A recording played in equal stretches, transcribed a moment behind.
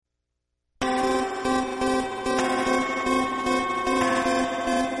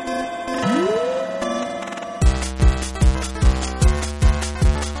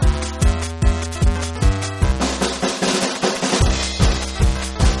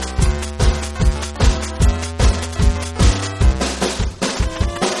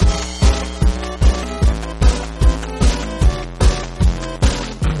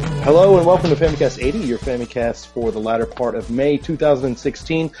Hello and welcome to Famicast 80, your Famicast for the latter part of May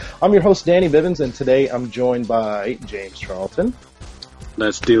 2016. I'm your host, Danny Bivens, and today I'm joined by James Charlton.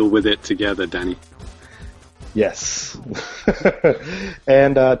 Let's deal with it together, Danny. Yes.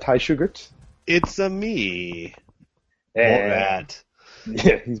 And Ty Shugart. It's a me. Borat.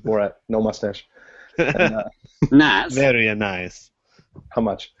 Yeah, he's Borat. No mustache. And, nice. Very nice. How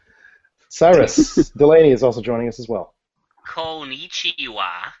much? Cyrus Delaney is also joining us as well. Konnichiwa.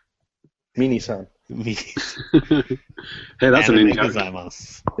 Mini-san. Me. Hey, that's an in-joke.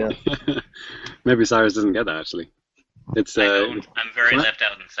 Yeah. Maybe Cyrus doesn't get that, actually. It's I'm very left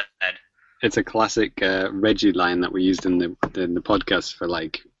out inside. It's a classic Reggie line that we used in the podcast for,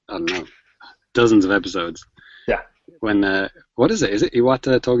 like, I don't know, dozens of episodes. Yeah. When, what is it? Is it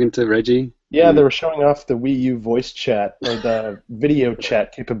Iwata talking to Reggie? Yeah, they were showing off the Wii U voice chat, or the video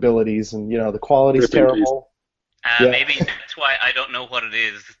chat capabilities, and, the quality's terrible. Maybe that's why I don't know what it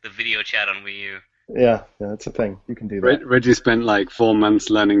is, the video chat on Wii U. Yeah, it's a thing. You can do that. Reggie spent like 4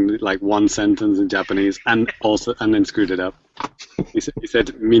 months learning like one sentence in Japanese, and then screwed it up. He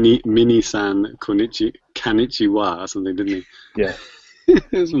said mini-san kanichiwa or something, didn't he? Yeah.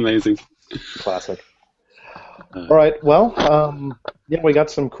 It was amazing. Classic. All right, well, we got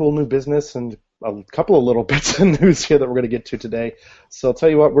some cool new business and a couple of little bits of news here that we're going to get to today. So I'll tell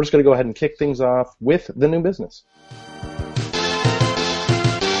you what, we're just going to go ahead and kick things off with the new business.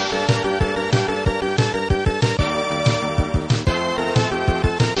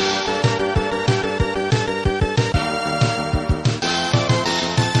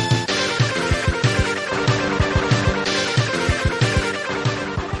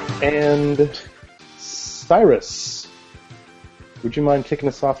 And Cyrus, would you mind kicking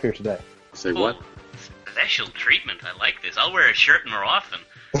us off here today? Say what? Special treatment. I like this. I'll wear a shirt more often.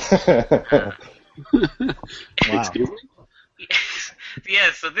 Wow. Excuse me?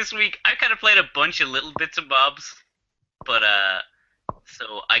 Yeah, so this week I kind of played a bunch of little bits and bobs, but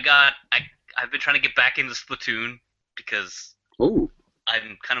so I've been trying to get back into Splatoon because I'm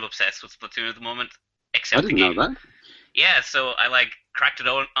kind of obsessed with Splatoon at the moment. Except I didn't know that. Yeah, so I cracked it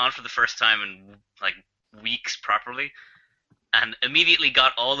on for the first time in weeks properly, and immediately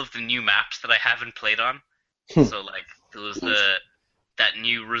got all of the new maps that I haven't played on. So there was that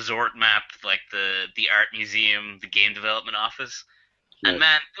new resort map, like the art museum, the game development office, and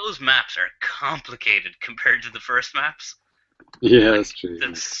man, those maps are complicated compared to the first maps. Yeah, that's true.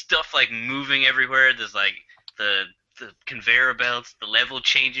 There's stuff like moving everywhere. There's like the conveyor belts. The level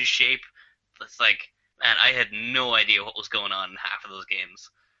changes shape. It's like, man, I had no idea what was going on in half of those games.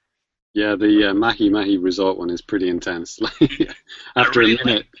 Yeah, the Mahi Mahi Resort one is pretty intense. After a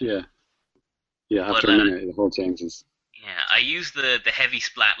minute, after a minute, the whole changes. Yeah, I use the heavy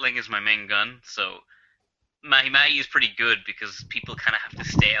splatling as my main gun, so Mahi Mahi is pretty good because people kind of have to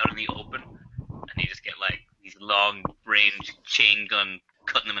stay out in the open, and you just get these long-range chain gun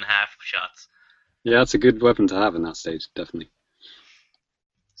cutting them in half shots. Yeah, it's a good weapon to have in that stage, definitely.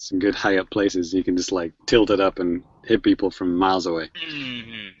 Some good high-up places, you can just tilt it up and hit people from miles away.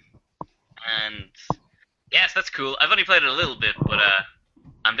 Mm-hmm. And yes, that's cool. I've only played it a little bit, but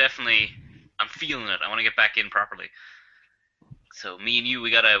I'm feeling it. I want to get back in properly. So me and you, we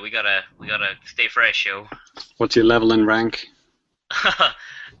gotta stay fresh, yo. What's your level and rank?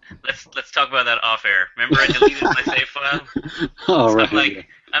 Let's talk about that off air. Remember I deleted my save file? Oh, right.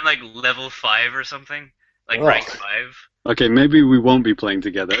 I'm like level 5 or something, rank 5. Okay, maybe we won't be playing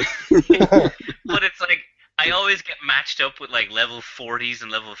together. But it's I always get matched up with level 40s and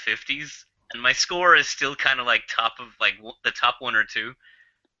level 50s, and my score is still kind of top of the top 1 or 2.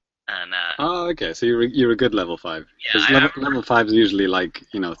 And oh, okay. So you're a good level 5. Yeah, level 5 is usually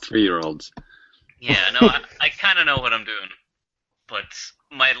 3-year-olds. Yeah, no, I kind of know what I'm doing, but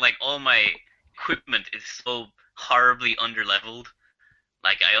my all my equipment is so horribly underleveled.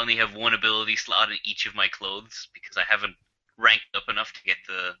 I only have one ability slot in each of my clothes because I haven't ranked up enough to get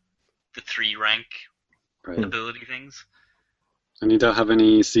the 3 rank ability things. And you don't have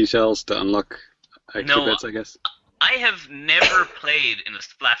any seashells to unlock extra bits, I guess? I have never played in a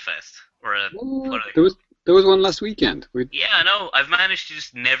Splatfest or a. There was one last weekend. Yeah, I know. I've managed to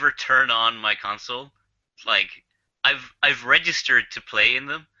just never turn on my console. I've registered to play in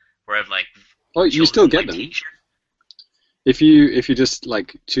them, where I've Oh, you still get them. Teacher. If you just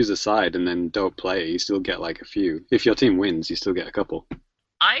choose a side and then don't play, you still get a few. If your team wins, you still get a couple.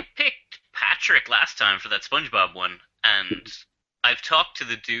 I picked Patrick last time for that SpongeBob one, and I've talked to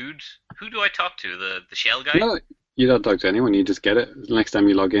the dude. Who do I talk to? The shell guy? No, you don't talk to anyone. You just get it. Next time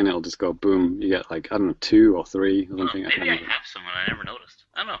you log in, it'll just go boom. You get I don't know, 2 or 3 or something. Maybe I have someone I never noticed.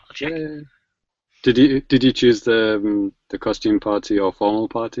 I don't know. I'll check. Yeah. Did you choose the costume party or formal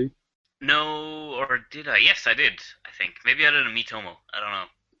party? No, or did I? Yes, I did. I think maybe I did a Mitomo. I don't know.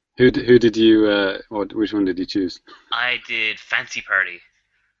 Who did you? Which one did you choose? I did Fancy Party.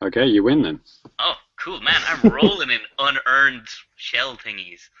 Okay, you win then. Oh, cool, man! I'm rolling in unearned shell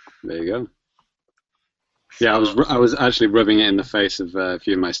thingies. There you go. Yeah, So, I was actually rubbing it in the face of a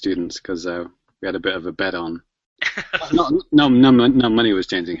few of my students because we had a bit of a bet on. No money was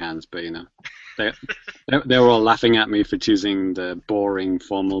changing hands, but they they were all laughing at me for choosing the boring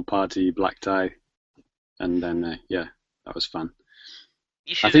formal party black tie, and then yeah, that was fun.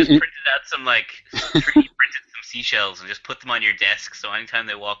 you should have just printed out some 3D printed some seashells and just put them on your desk, so anytime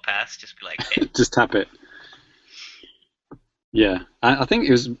they walk past, just be like, hey. Just tap it. Yeah, I think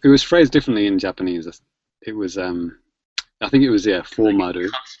it was phrased differently in Japanese. It was I think it was formaru.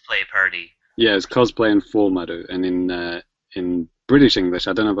 Cosplay party. Yeah, it's cosplay and formaru, and in British English,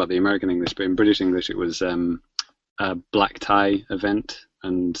 I don't know about the American English, but in British English it was a black tie event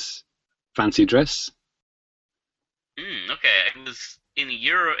and fancy dress. Okay, it was in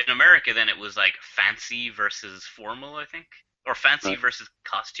America. Then it was like fancy versus formal, I think, or fancy versus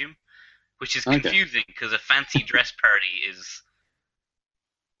costume, which is confusing because a fancy dress party is.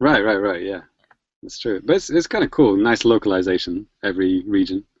 Right. Yeah, that's true. But it's kind of cool. Nice localization, every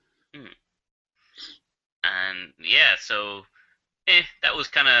region. And yeah, so that was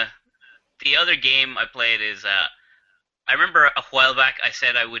kind of the other game I played. Is I remember a while back I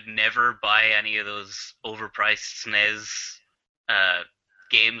said I would never buy any of those overpriced SNES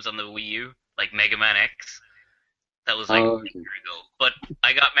games on the Wii U, like Mega Man X. That was like a year ago. But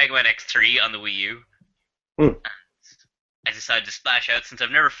I got Mega Man X3 on the Wii U. And I decided to splash out since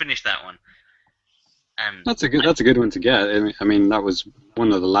I've never finished that one. And that's a good one to get. I mean, that was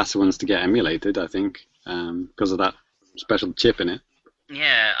one of the last ones to get emulated, I think, because of that special chip in it.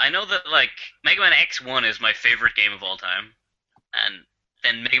 Yeah, I know that Mega Man X1 is my favorite game of all time, and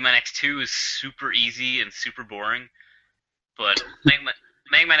then Mega Man X2 is super easy and super boring, but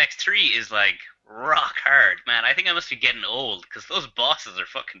Mega Man X3 is rock hard, man. I think I must be getting old because those bosses are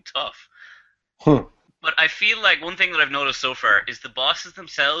fucking tough. But I feel like one thing that I've noticed so far is the bosses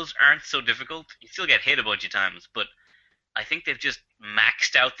themselves aren't so difficult. You still get hit a bunch of times, but I think they've just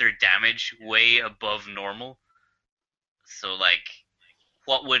maxed out their damage way above normal. So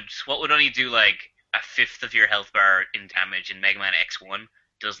what would only do a fifth of your health bar in damage in Mega Man X1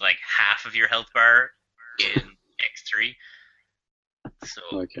 does half of your health bar in X3.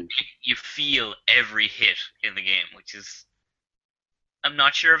 So you feel every hit in the game, which is, I'm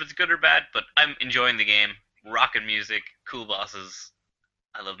not sure if it's good or bad, but I'm enjoying the game. Rockin' music, cool bosses.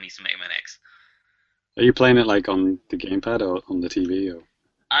 I love me some Mega Man X. Are you playing it on the gamepad or on the TV? Or?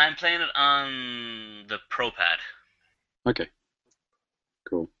 I'm playing it on the Pro Pad. Okay.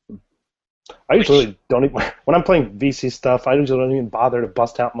 Cool. I usually don't even, when I'm playing VC stuff, I usually don't even bother to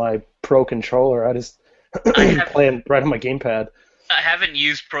bust out my Pro controller. I just play it right on my gamepad. I haven't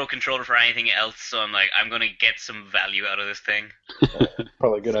used Pro Controller for anything else, so I'm I'm going to get some value out of this thing.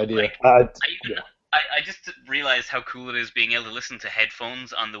 Probably a good idea. I just realized how cool it is being able to listen to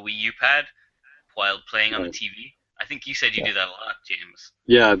headphones on the Wii U pad while playing on the TV. I think you said you do that a lot, James.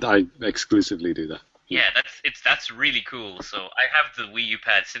 Yeah, I exclusively do that. Yeah, that's really cool. So I have the Wii U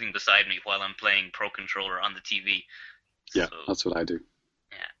pad sitting beside me while I'm playing Pro Controller on the TV. Yeah, that's what I do.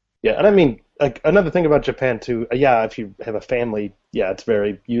 Yeah, and I mean, another thing about Japan too. Yeah, if you have a family, yeah, it's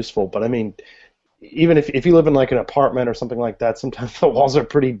very useful. But I mean, even if you live in an apartment or something like that, sometimes the walls are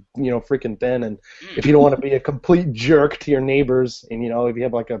pretty, freaking thin. And if you don't want to be a complete jerk to your neighbors, and if you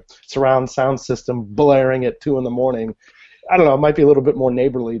have a surround sound system blaring at 2 a.m, I don't know, it might be a little bit more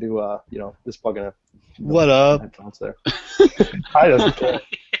neighborly to just plug in a headphones there. I doesn't care.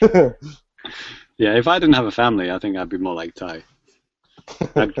 Yeah, if I didn't have a family, I think I'd be more like Ty.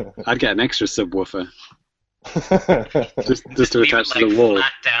 I'd get an extra subwoofer just to attach to the wall.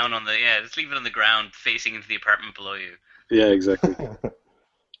 Flat down on just leave it on the ground facing into the apartment below you. Yeah, exactly.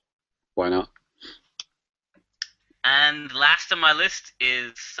 Why not? And last on my list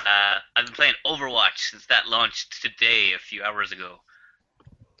is I've been playing Overwatch since that launched today, a few hours ago.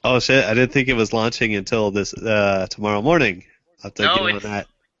 Oh shit! I didn't think it was launching until this tomorrow morning. I'll have to get on that.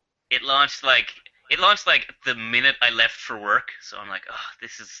 It launched the minute I left for work, so I'm like, oh,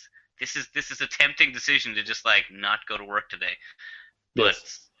 this is a tempting decision to just not go to work today. But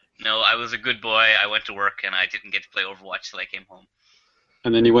no, I was a good boy. I went to work and I didn't get to play Overwatch till I came home.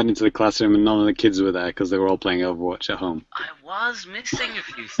 And then you went into the classroom and none of the kids were there because they were all playing Overwatch at home. I was missing a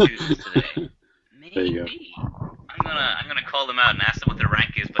few students today. Maybe. There you go. I'm gonna call them out and ask them what their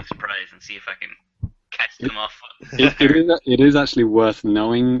rank is by surprise and see if I can catch come off. It is actually worth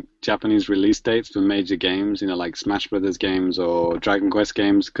knowing Japanese release dates for major games, like Smash Brothers games or Dragon Quest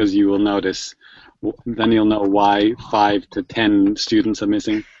games, because you will notice, then you'll know why 5 to 10 students are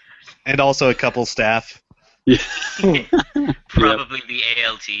missing. And also a couple staff. Yeah. Probably the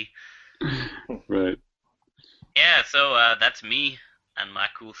ALT. Right. Yeah, so that's me and my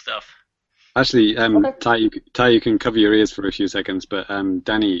cool stuff. Actually, Ty, you can cover your ears for a few seconds, but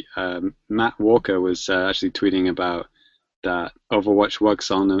Danny, Matt Walker was actually tweeting about that Overwatch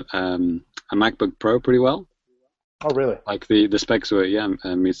works on a MacBook Pro pretty well. Oh, really? Like the specs were,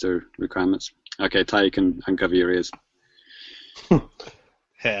 meets the requirements. Okay, Ty, you can uncover your ears.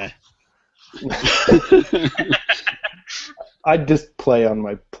 Yeah. I'd just play on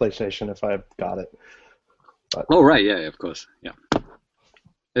my PlayStation if I got it. But. Oh, right, yeah, of course, yeah.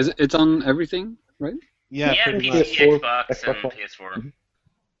 It's on everything, right? Yeah, pretty PC, much. Xbox, and Xbox. PS4. Mm-hmm.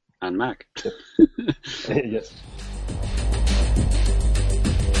 And Mac. Yes.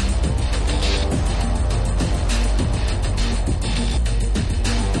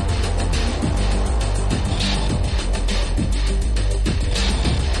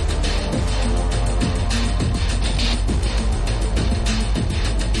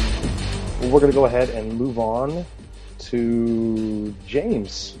 We're going to go ahead and move on to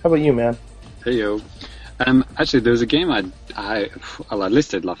James. How about you, man? Hey, yo. Actually, there was a game I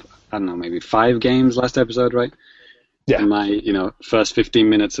listed, I don't know, maybe 5 games last episode, right? Yeah. In my, first 15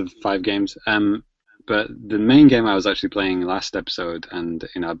 minutes of 5 games. But the main game I was actually playing last episode, and,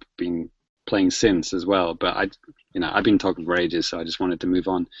 I've been playing since as well, but I've been talking for ages, so I just wanted to move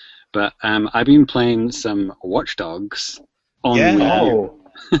on. But I've been playing some Watch Dogs on Wii U. Oh.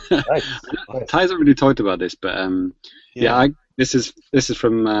 Nice. Ty's already talked about this, but this is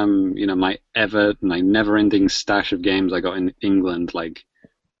from my never-ending stash of games I got in England, like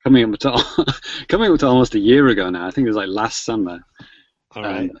coming up to almost a year ago now. I think it was like last summer. All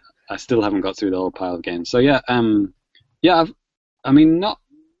right. I still haven't got through the whole pile of games. So not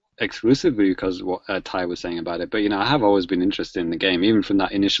exclusively because what Ty was saying about it, but I have always been interested in the game, even from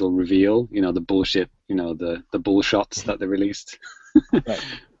that initial reveal. The bullshit, the bull shots that they released. Right.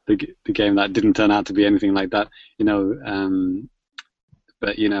 The game that didn't turn out to be anything like that,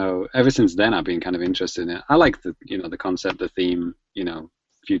 but ever since then I've been kind of interested in it. I like the the concept, the theme,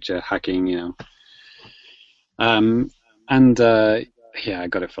 future hacking, I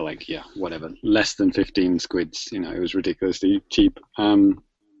got it for less than 15 squids. It was ridiculously cheap.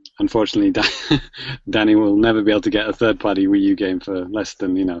 Unfortunately, Danny will never be able to get a third-party Wii U game for less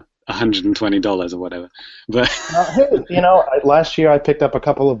than $120 or whatever. But last year I picked up a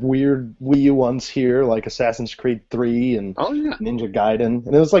couple of weird Wii U ones here, like Assassin's Creed 3 and Ninja Gaiden,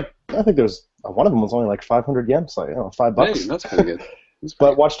 and it was like, I think one of them was only like 500 yen, so $5. Hey, that's pretty good.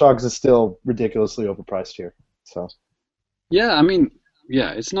 But Watch Dogs is still ridiculously overpriced here. So. Yeah,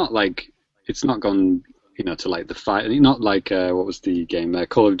 it's not like it's not gone, to like the fight. Not like what was the game?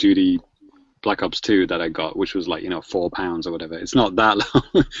 Call of Duty Black Ops 2 that I got, which was like £4 or whatever. It's not that low.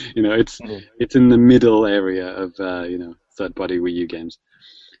 It's in the middle area of third-party Wii U games.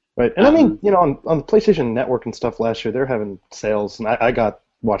 Right, and on the PlayStation Network and stuff last year, they're having sales, and I got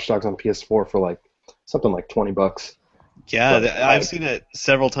Watch Dogs on PS4 for like something like $20. Yeah, I've seen it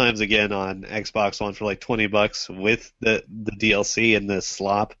several times again on Xbox One for like $20 with the DLC and the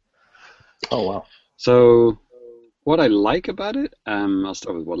slop. Oh wow! So, what I like about it, I'll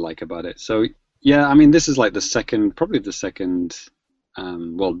start with what I like about it. So, this is like this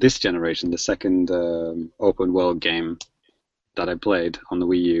generation, the second open world game that I played on the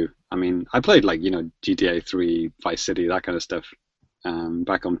Wii U. I played like GTA 3, Vice City, that kind of stuff,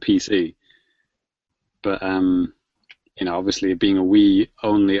 back on PC. But obviously being a Wii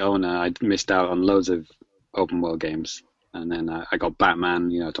only owner, I missed out on loads of open world games. And then I got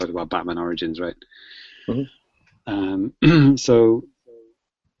Batman. I talked about Batman Origins, right? Mm-hmm. So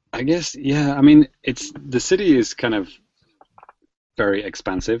I guess it's the city is kind of very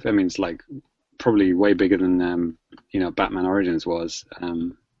expansive. It's like probably way bigger than Batman Origins was.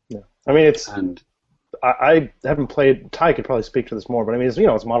 I haven't played. Ty could probably speak to this more, but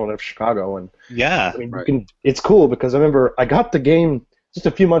it's modeled after Chicago, and right. It's cool because I remember I got the game just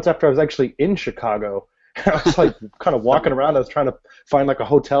a few months after I was actually in Chicago. I was like kind of walking around. I was trying to find like a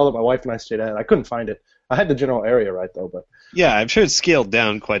hotel that my wife and I stayed at. I couldn't find it. I had the general area right though, but yeah, I'm sure it's scaled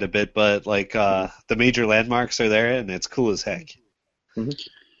down quite a bit, but like the major landmarks are there, and it's cool as heck. Mm-hmm.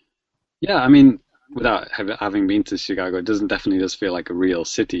 Yeah, without having been to Chicago, it definitely does feel like a real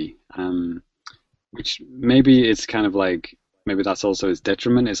city. Which maybe it's kind of like maybe that's also its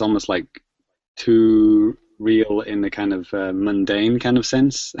detriment. It's almost like too real in the kind of mundane kind of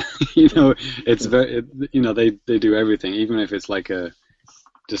sense. It's very, they do everything, even if it's like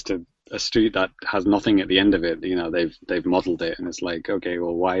just a street that has nothing at the end of it. They've modeled it, and it's like, okay,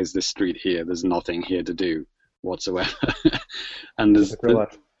 well, why is this street here? There's nothing here to do whatsoever. And there's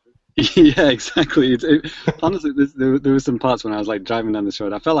yeah, exactly. Honestly, there were some parts when I was like driving down this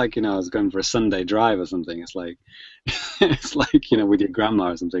road. I felt like I was going for a Sunday drive or something. It's like with your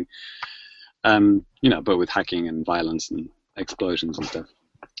grandma or something. But with hacking and violence and explosions and stuff.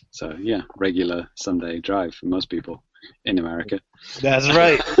 So yeah, regular Sunday drive for most people in America. That's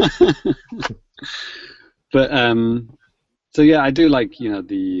right. But so yeah, I do like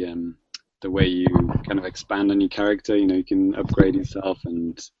the way you kind of expand on your character. You can upgrade yourself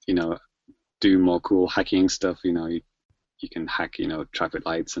and do more cool hacking stuff. You can hack traffic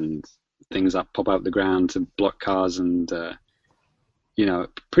lights and things that pop out the ground to block cars, and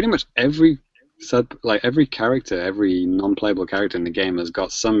pretty much every character, every non-playable character in the game has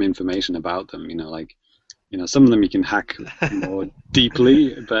got some information about them. Some of them you can hack more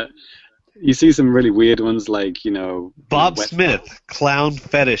deeply, but you see some really weird ones like Bob Smith, clown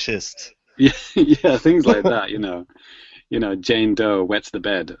fetishist. Yeah, things like that. Jane Doe wets the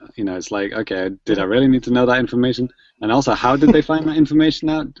bed. It's like, okay, did I really need to know that information? And also, how did they find that information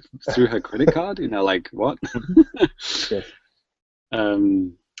out? Through her credit card? Like what? Yes.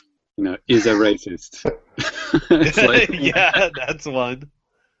 Is a racist. It's like, yeah, that's one.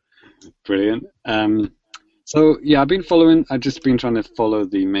 Brilliant. So yeah, I've just been trying to follow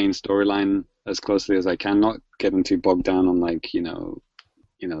the main storyline as closely as I can, not getting too bogged down on like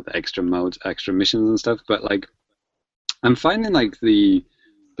the extra modes, extra missions and stuff. But like, I'm finding like the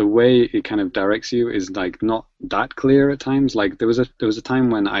way it kind of directs you is like not that clear at times. Like there was a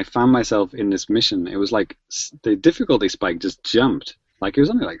time when I found myself in this mission. It was like the difficulty spike just jumped. Like it was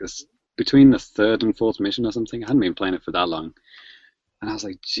only like this between the third and fourth mission or something. I hadn't been playing it for that long. And I was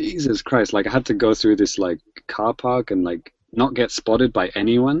like, Jesus Christ, like I had to go through this like car park and like not get spotted by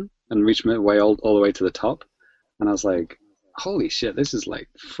anyone and reach my way all the way to the top. And I was like, holy shit, this is like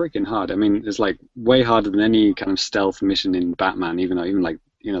freaking hard. I mean, it's like way harder than any kind of stealth mission in Batman, even like,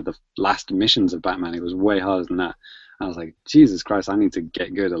 the last missions of Batman, it was way harder than that. And I was like, Jesus Christ, I need to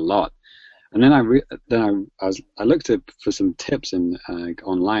get good a lot. And then I looked up for some tips in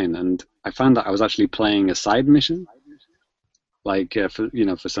online, and I found that I was actually playing a side mission, like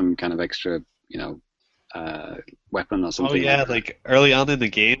for some kind of extra weapon or something. Oh yeah, like early on in the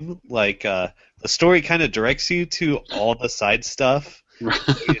game, like the story kind of directs you to all the side stuff.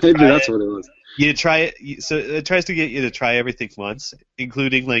 Maybe that's what it was. You try it, so it tries to get you to try everything once,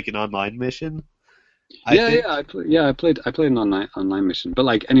 including like an online mission. I played an online mission, but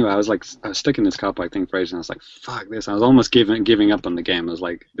like anyway, I was stuck in this car park thing for ages, and I was like, fuck this. I was almost giving up on the game. I was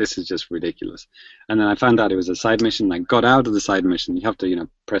like, this is just ridiculous. And then I found out it was a side mission. I got out of the side mission. You have to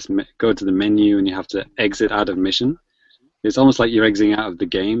go to the menu, and you have to exit out of mission. It's almost like you're exiting out of the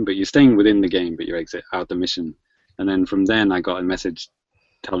game, but you're staying within the game, but you exit out the mission. And then from then I got a message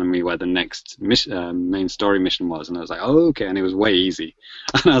telling me where the next main story mission was, and I was like, oh, okay, and it was way easy.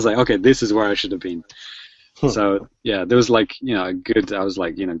 And I was like, okay, this is where I should have been. So yeah, there was like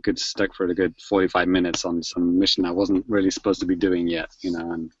good stuck for a good 45 minutes on some mission I wasn't really supposed to be doing yet,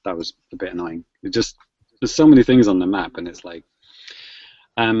 and that was a bit annoying. There's so many things on the map, and it's like,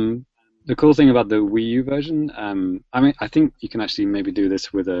 the cool thing about the Wii U version, I think you can actually maybe do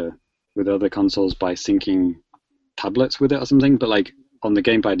this with other consoles by syncing tablets with it or something, but like on the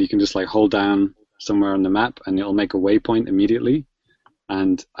gamepad you can just like hold down somewhere on the map and it'll make a waypoint immediately.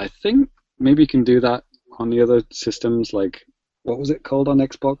 And I think maybe you can do that on the other systems, like what was it called on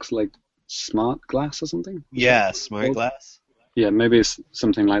Xbox, like Smart Glass or something? Yeah, Smart Glass. Yeah, maybe it's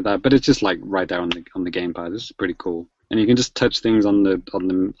something like that, but it's just like right there on the gamepad. This is pretty cool, and you can just touch things on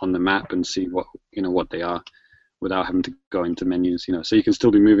the map and see what they are without having to go into menus. So you can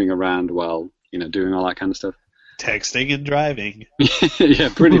still be moving around while doing all that kind of stuff. Texting and driving. Yeah,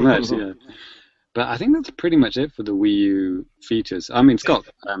 pretty much. Yeah, but I think that's pretty much it for the Wii U features. I mean, it's got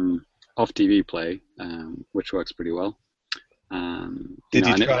off TV play, which works pretty well. Did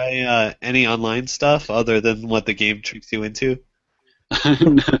you try any online stuff other than what the game tricks you into?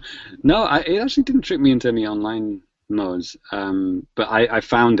 No, it actually didn't trick me into any online modes. But I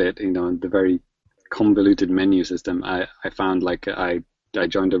found it, in the very convoluted menu system. I found like I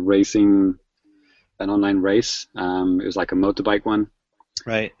joined an online race. It was like a motorbike one.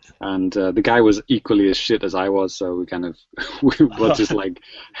 Right. And the guy was equally as shit as I was, so we kind of we were just like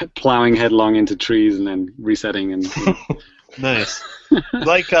plowing headlong into trees and then resetting and. Nice.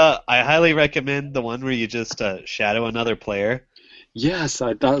 Like, I highly recommend the one where you just shadow another player. Yes,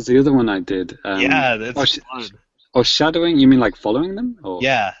 that was the other one I did. Yeah, that's fun. Oh, shadowing? You mean like following them? Or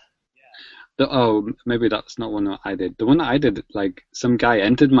Yeah. maybe that's not one that I did. The one that I did, like some guy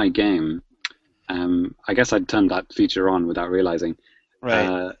entered my game. I guess I'd turned that feature on without realizing.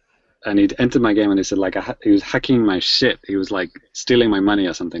 Right. And he'd entered my game and he said like he was hacking my shit. He was like stealing my money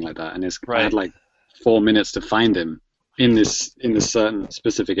or something like that. And I had like 4 minutes to find him in this certain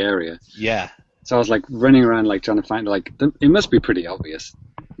specific area. Yeah. So I was like running around like trying to find like it must be pretty obvious.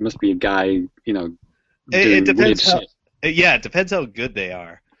 It must be a guy, doing It depends weird shit. Yeah, it depends how good they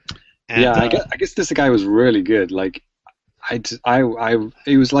are. And, Yeah, I guess this guy was really good. Like, it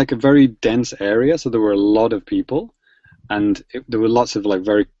was like a very dense area, so there were a lot of people, and there were lots of like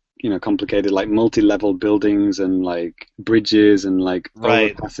very, complicated like multi-level buildings and like bridges and like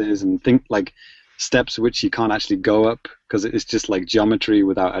overpasses and like steps which you can't actually go up because it's just like geometry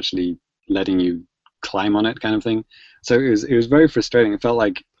without actually letting you climb on it, kind of thing. So it was very frustrating. It felt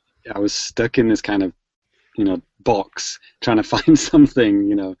like I was stuck in this kind of, box trying to find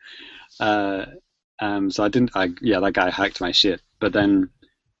something, so that guy hacked my shit. But then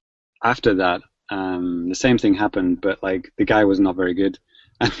after that, the same thing happened, but like the guy was not very good.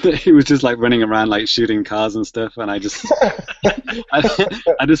 And he was just like running around like shooting cars and stuff, and I just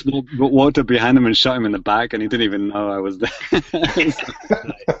I just walked up behind him and shot him in the back, and he didn't even know I was there.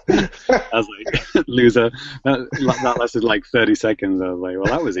 I was like, loser. That lasted like 30 seconds. I was like, well,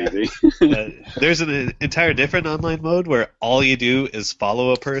 that was easy. There's an entire different online mode where all you do is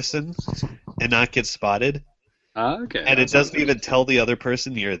follow a person and not get spotted. Okay. And it doesn't even tell the other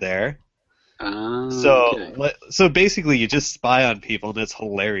person you're there. Okay. So basically, you just spy on people, and it's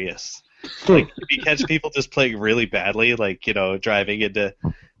hilarious. Like if you catch people just playing really badly, like driving into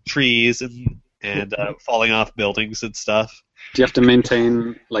trees and falling off buildings and stuff. Do you have to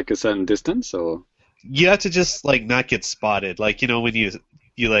maintain like a certain distance, or you have to just like not get spotted? Like when you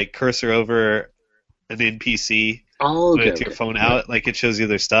like cursor over an NPC with your phone out, like it shows you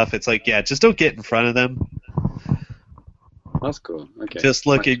their stuff. It's like just don't get in front of them. That's cool. Okay. Just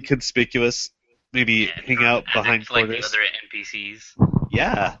look inconspicuous. Maybe hang out behind corners. corners. Like the other NPCs.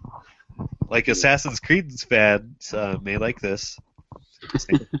 Yeah. Like Assassin's Creed fans may like this.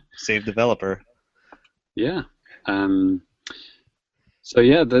 Same developer. Yeah. So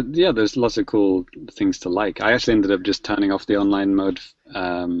there's lots of cool things to like. I actually ended up just turning off the online mode,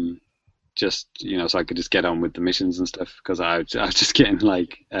 just so I could just get on with the missions and stuff, because I was just getting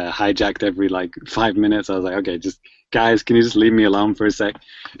like hijacked every like 5 minutes. I was like, okay, just guys, can you just leave me alone for a sec?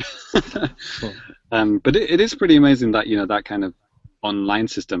 But it is pretty amazing that that kind of online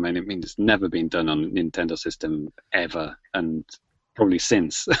system, and it's never been done on a Nintendo system ever, and probably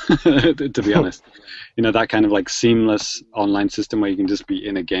since, to be honest. That kind of like seamless online system where you can just be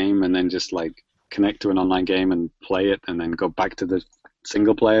in a game and then just like connect to an online game and play it and then go back to the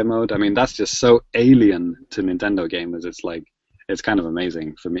single player mode. I mean, that's just so alien to Nintendo gamers. It's like, it's kind of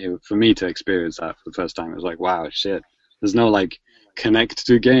amazing for me to experience that for the first time. It was like, wow, shit. There's no like connect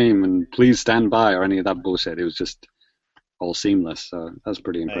to game and please stand by or any of that bullshit. It was just all seamless. So that's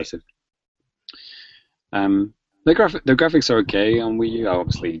pretty impressive. The graphics are okay on Wii U.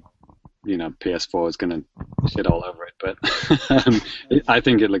 Obviously, PS4 is gonna shit all over it, but I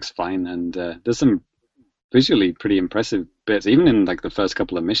think it looks fine. And there's some visually pretty impressive bits, even in like the first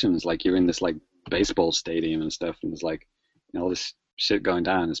couple of missions. Like you're in this like baseball stadium and stuff, and there's like all this shit going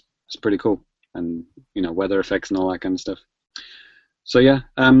down. It's pretty cool, and weather effects and all that kind of stuff. So yeah,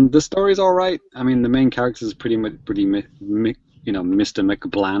 the story's all right. I mean, the main character is pretty Mr.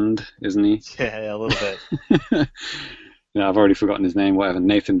 McBland, isn't he? Yeah, a little bit. I've already forgotten his name. Whatever,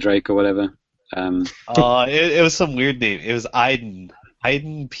 Nathan Drake or whatever. It was some weird name. It was Aiden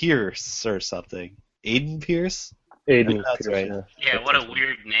Pierce or something. Aiden Pierce? Aiden That's Pierce, right. Yeah, what a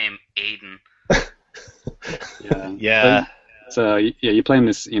weird name, Aiden. Yeah. So you're playing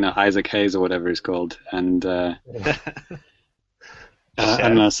this, Isaac Hayes or whatever he's called, and I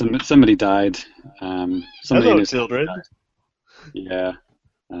don't know, somebody died. Hello, children. Yeah,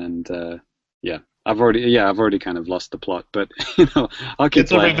 and I've already kind of lost the plot, but I'll keep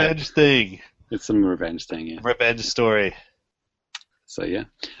It's a playing. revenge thing. It's some revenge thing, yeah. Revenge story. So yeah.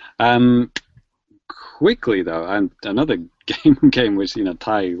 Quickly though, another game which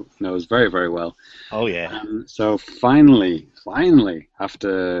Ty knows very, very well. Oh yeah. So finally,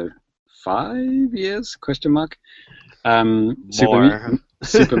 after 5 years? Super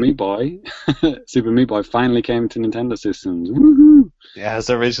Meat Boy, Super Meat Boy finally came to Nintendo systems. Woohoo! Yeah,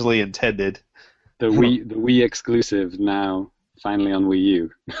 as originally intended. The Wii exclusive now finally on Wii U,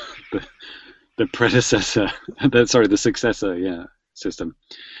 the predecessor, the successor, system.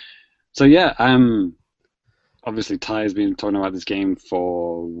 So yeah, obviously Ty has been talking about this game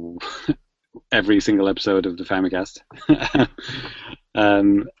for every single episode of the Famicast,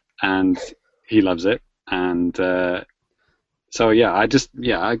 and he loves it. And so yeah,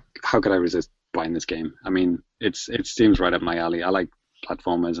 how could I resist buying this game? I mean, it seems right up my alley. I like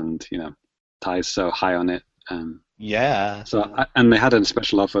platformers, and Ty's so high on it. Yeah. And they had a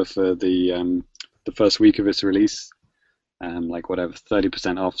special offer for the first week of its release, like whatever,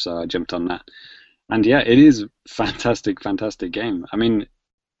 30% off. So I jumped on that, and yeah, it is fantastic game. I mean,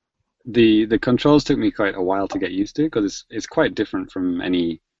 the controls took me quite a while to get used to because it's quite different from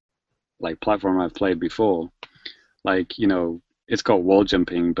any like platform I've played before. Like it's got wall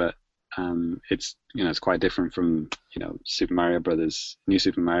jumping, but it's it's quite different from Super Mario Brothers, New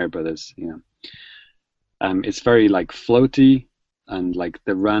Super Mario Brothers. It's very like floaty, and like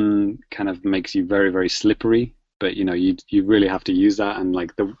the run kind of makes you very, very slippery. But you really have to use that, and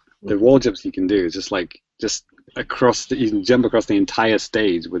like the wall jumps you can do is just across you can jump across the entire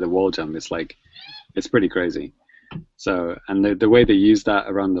stage with a wall jump. It's pretty crazy. So, and the way they use that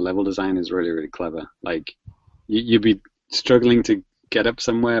around the level design is really, really clever. Like you'd be struggling to get up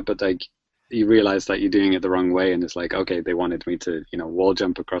somewhere, but like you realize that you're doing it the wrong way, and it's like, okay, they wanted me to wall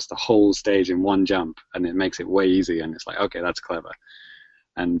jump across the whole stage in one jump, and it makes it way easier, and it's like, okay, that's clever.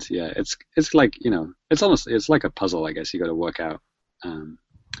 And yeah, it's like it's like a puzzle, I guess. You got to work out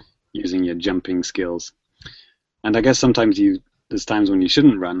using your jumping skills. And I guess sometimes there's times when you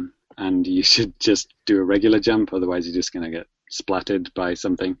shouldn't run, and you should just do a regular jump, otherwise you're just gonna get splattered by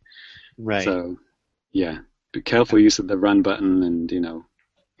something. Right. So yeah, be careful use of the run button, and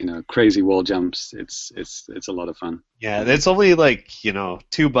crazy wall jumps. It's a lot of fun. Yeah, it's only like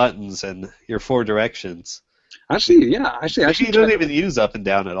 2 buttons and your 4 directions. Actually, you don't even use up and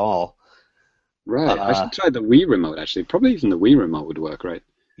down at all. Right. I should try the Wii remote. Actually, probably even the Wii remote would work, right?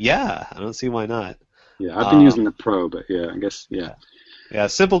 Yeah, I don't see why not. Yeah, I've been using the Pro, but yeah, I guess yeah. Yeah,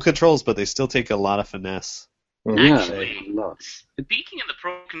 simple controls, but they still take a lot of finesse. Actually, a lot. Speaking of the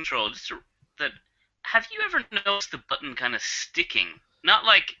Pro Control, have you ever noticed the button kind of sticking? Not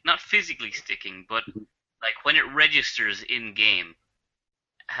physically sticking, but like when it registers in game,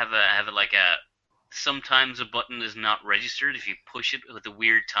 sometimes a button is not registered if you push it with a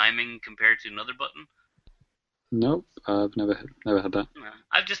weird timing compared to another button. Nope, I've never had that.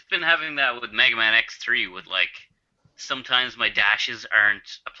 I've just been having that with Mega Man X3 with like sometimes my dashes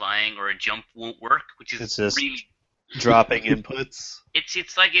aren't applying or a jump won't work, which is really dropping inputs.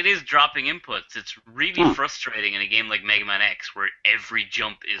 It's like it is dropping inputs. It's really frustrating in a game like Mega Man X where every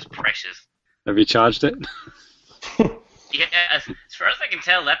jump is precious. Have you charged it? Yeah, as far as I can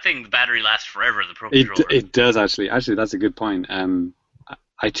tell, that thing, the battery lasts forever, the Pro Controller. It does, actually. Actually, that's a good point.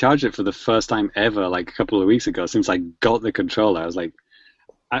 I charged it for the first time ever, like a couple of weeks ago, since I got the controller. I was like,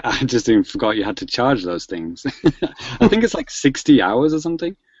 I just even forgot you had to charge those things. I think it's like 60 hours or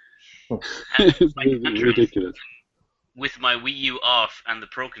something. It's ridiculous. With my Wii U off and the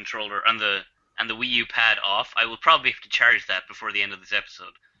Pro Controller and the Wii U pad off, I will probably have to charge that before the end of this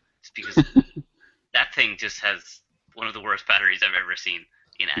episode. Just because that thing just has one of the worst batteries I've ever seen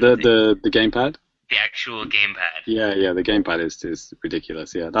in anything. The gamepad? The actual gamepad. Yeah, the gamepad is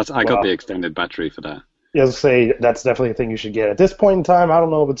ridiculous. Yeah, I got the extended battery for that. Yeah, I was gonna say that's definitely a thing you should get. At this point in time, I don't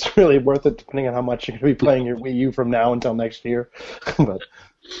know if it's really worth it, depending on how much you're going to be playing your Wii U from now until next year. But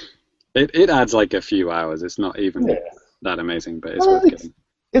it adds like a few hours. It's not even that amazing, but it's worth getting.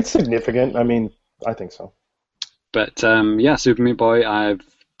 It's significant. I mean, I think so. But Super Meat Boy, I've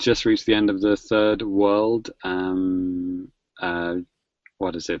just reached the end of the third world.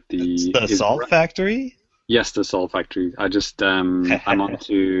 What is it? The Salt Factory? Yes, the Salt Factory. I just I'm on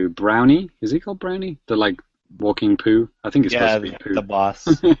to Brownie. Is he called Brownie? The like walking poo. I think it's supposed to be poo. The boss.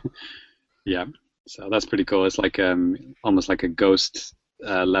 Yeah. So that's pretty cool. It's like almost like a ghost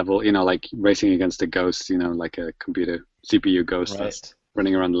level. Like racing against a ghost. Like a computer CPU ghost that's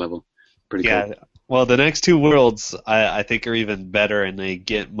running around the level. Pretty cool. Yeah. Well, the next 2 worlds I think are even better, and they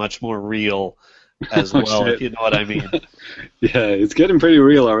get much more real as well, if you know what I mean. Yeah, it's getting pretty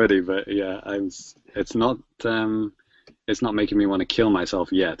real already, but yeah, it's not making me want to kill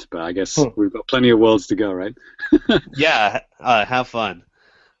myself yet, but I guess we've got plenty of worlds to go, right? Yeah, have fun.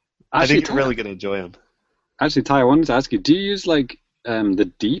 I think you're really going to enjoy them. Actually, Ty, I wanted to ask you, do you use like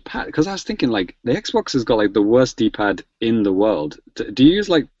the D-pad? Because I was thinking like the Xbox has got like the worst D-pad in the world. Do you use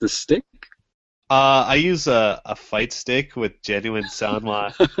like the stick? I use a fight stick with genuine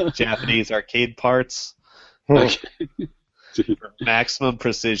Sanwa Japanese arcade parts Okay. for maximum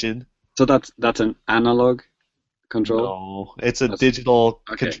precision. So that's an analog controller? No, it's a digital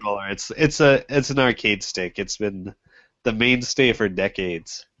controller. It's an arcade stick. It's been the mainstay for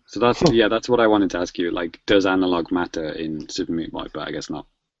decades. So that's what I wanted to ask you. Like, does analog matter in Super Meat Boy? But I guess not.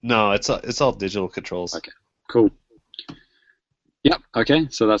 No, it's all digital controls. Okay, cool. Yep. Okay,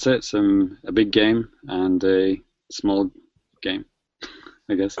 so that's it. A big game and a small game,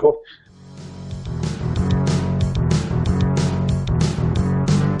 I guess. Cool.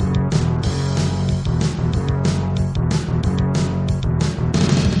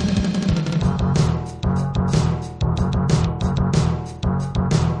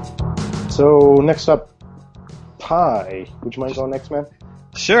 So next up, Pi. Would you mind going next, man?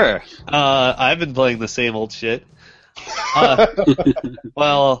 Sure. I've been playing the same old shit.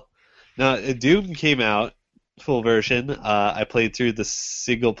 Well, no, Doom came out, full version. I played through the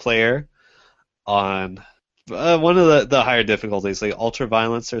single player on one of the higher difficulties, like Ultra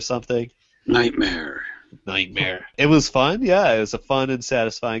Violence or something. Nightmare. It was fun, yeah. It was a fun and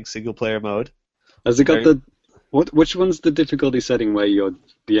satisfying single player mode. Has it got which one's the difficulty setting where your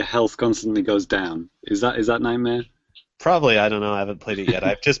health constantly goes down? Is that Nightmare? Probably, I don't know. I haven't played it yet.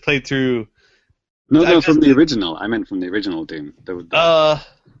 I've just played through. No, from the original. I meant from the original Doom. I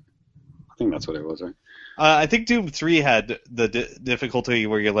think that's what it was, right? I think Doom 3 had the difficulty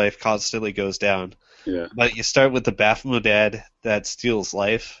where your life constantly goes down. Yeah. But you start with the Baphomet that steals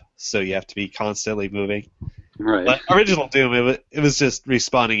life, so you have to be constantly moving. Right. But original Doom, it was just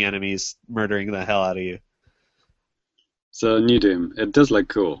respawning enemies, murdering the hell out of you. So New Doom, it does look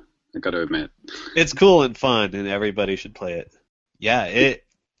cool, I got to admit. It's cool and fun, and everybody should play it. Yeah, it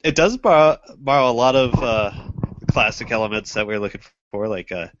does borrow a lot of classic elements that we're looking for,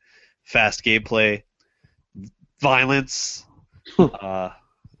 like fast gameplay, violence,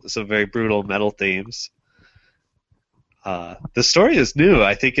 some very brutal metal themes. The story is new.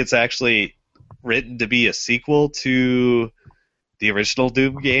 I think it's actually written to be a sequel to the original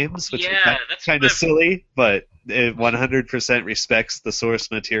Doom games, which are kind of silly, but it 100% respects the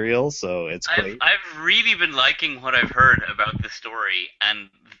source material, so it's great. I've really been liking what I've heard about the story, and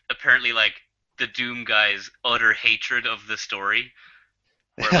apparently, like, the Doom guy's utter hatred of the story,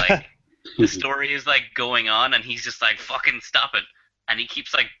 where, like, the story is, like, going on, and he's just like, fucking stop it. And he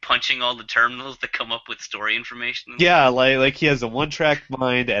keeps, like, punching all the terminals that come up with story information. Yeah, like he has a one-track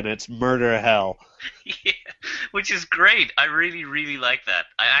mind, and it's murder hell. Yeah, which is great. I really, really like that.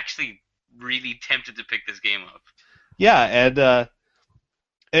 I actually really tempted to pick this game up. Yeah, and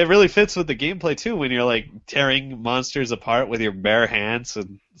it really fits with the gameplay, too, when you're, like, tearing monsters apart with your bare hands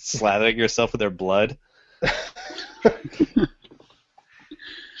and slathering yourself with their blood. Yeah,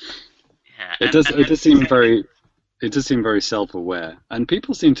 It does seem very self-aware, and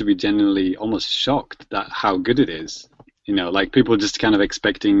people seem to be genuinely almost shocked at how good it is. You know, like people just kind of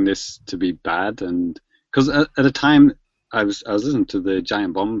expecting this to be bad, and because at the time I was listening to the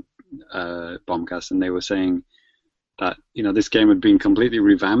Giant Bombcast, and they were saying that this game had been completely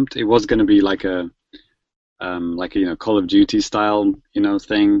revamped. It was going to be like a Call of Duty style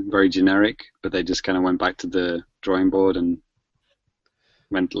thing, very generic, but they just kind of went back to the drawing board and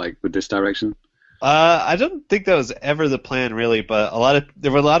went like with this direction. I don't think that was ever the plan, really, but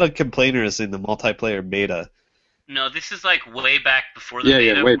there were a lot of complainers in the multiplayer beta. No, this is like way back before the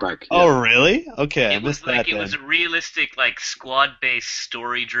beta. Yeah, way back. Yeah. Oh, really? Okay, I missed that. It was a realistic, like, squad-based,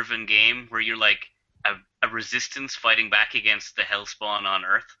 story-driven game where you're like a resistance fighting back against the Hellspawn on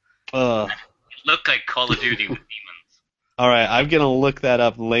Earth. It looked like Call of Duty with demons. All right, I'm gonna look that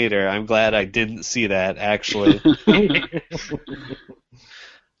up later. I'm glad I didn't see that, actually.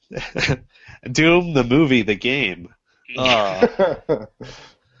 Doom the movie, the game. Yeah.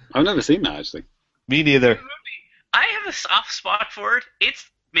 I've never seen that, actually. Me neither. I have a soft spot for it. It's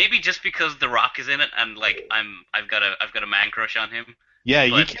maybe just because The Rock is in it, and like I've got a man crush on him. Yeah,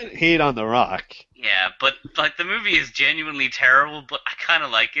 you can't hate on The Rock. Yeah, but like the movie is genuinely terrible, but I kind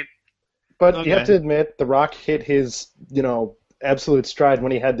of like it. But you have to admit, The Rock hit his absolute stride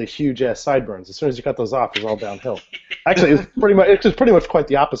when he had the huge ass sideburns. As soon as you cut those off, it was all downhill. Actually, it was pretty much quite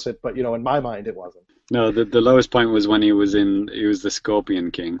the opposite. But in my mind, it wasn't. No, the lowest point was when he was the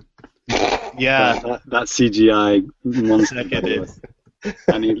Scorpion King. Yeah, that CGI monster.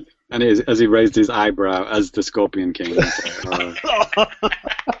 And as he raised his eyebrow as the Scorpion King, in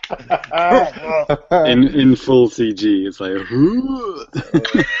full CG, it's like.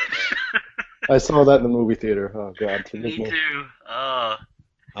 I saw that in the movie theater. Oh God, me too. Oh.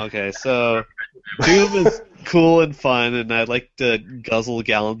 Okay, so Doom is cool and fun, and I like to guzzle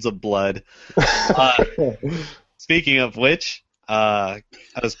gallons of blood. Speaking of which, I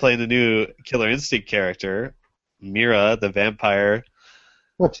was playing the new Killer Instinct character, Mira, the vampire.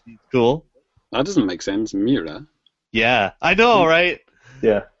 She's cool. That doesn't make sense, Mira. Yeah, I know, right?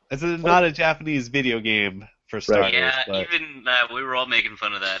 Yeah. It's not a Japanese video game for Star Wars. Yeah, But, even we were all making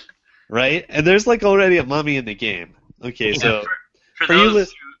fun of that. right? And there's like already a mummy in the game. Okay, Yeah, so for for you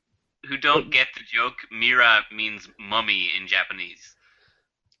those who don't get the joke, Mira means mummy in Japanese.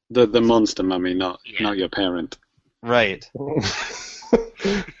 The monster mummy, not Yeah. your parent. right.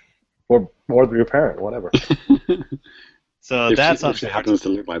 or your parent, whatever. So if that's she happens to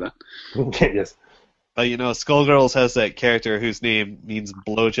look like that. Yes. But you know, Skullgirls has that character whose name means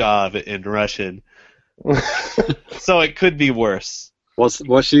blowjob in Russian. So it could be worse. What's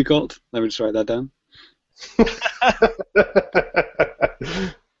she called? Let me just write that down.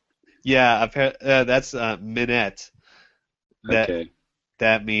 Yeah, that's Minette. Okay.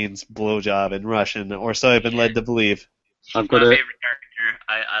 That means blowjob in Russian, or so I've been led to believe. She's I've my got a- favorite character.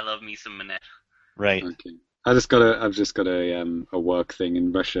 I love me some Minette. Right. Okay. I've just got a work thing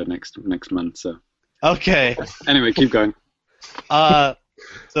in Russia next month. So Okay. anyway, keep going.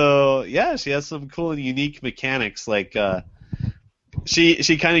 So yeah, she has some cool and unique mechanics. Like,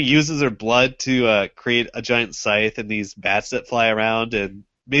 she kind of uses her blood to create a giant scythe and these bats that fly around and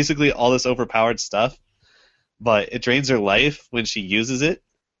basically all this overpowered stuff. But it drains her life when she uses it.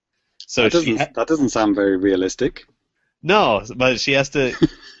 So That doesn't sound very realistic. no, but she has to What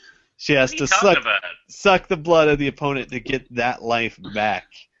are you talking about? suck the blood of the opponent to get that life back.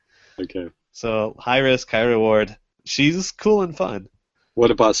 Okay. So high risk, high reward. She's cool and fun. What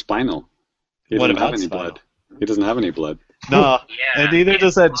about Spinal? He What doesn't have about any Spinal? blood. He doesn't have any blood. No, Yeah, and neither it's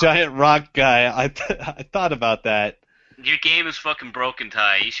does that fun. giant rock guy. I thought about that, Your game is fucking broken,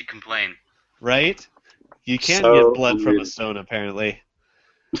 Ty. You should complain. right? You can't So get blood from a weird. stone, apparently.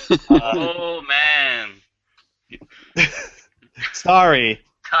 Oh man, Sorry.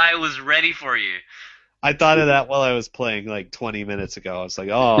 Ty was ready for you. I thought of that while I was playing like 20 minutes ago. I was like,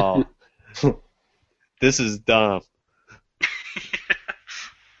 oh, this is dumb.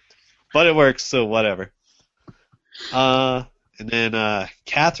 But it works, so whatever. And then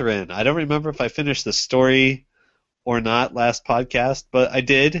Catherine. I don't remember if I finished the story or not last podcast, but I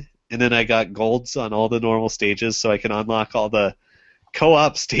did. And then I got golds on all the normal stages, so I can unlock all the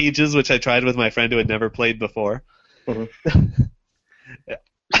co-op stages, which I tried with my friend who had never played before.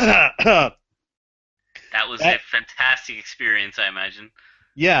 That was a fantastic experience, I imagine.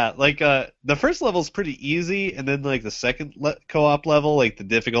 Yeah, like the first level's pretty easy, and then like the second co-op level, like the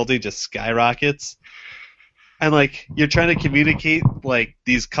difficulty just skyrockets, and like you're trying to communicate like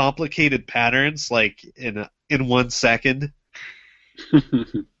these complicated patterns like in 1 second,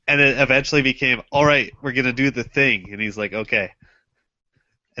 and it eventually became, all right, we're gonna do the thing, and he's like, okay,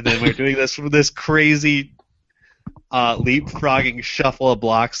 and then we're doing this crazy leapfrogging shuffle of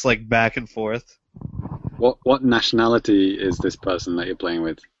blocks like back and forth. What nationality is this person that you're playing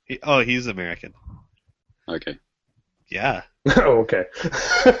with? He's American. Okay. Yeah. Oh, okay.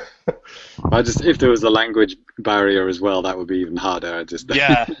 If there was a language barrier as well, that would be even harder.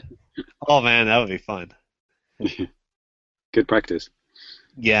 Yeah. Oh man, that would be fun. Good practice.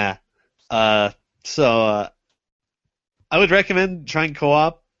 Yeah. So I would recommend trying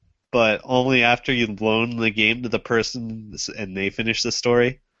co-op, but only after you loan the game to the person and they finish the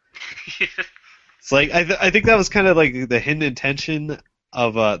story. It's like I think that was kind of like the hidden intention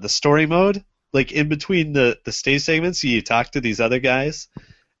of the story mode. Like in between the stage segments, you talk to these other guys,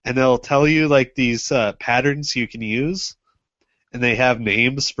 and they'll tell you like these patterns you can use, and they have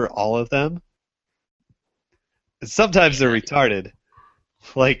names for all of them. And sometimes they're retarded.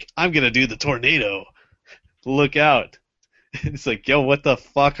 Like, I'm gonna do the tornado. Look out. It's like, yo, what the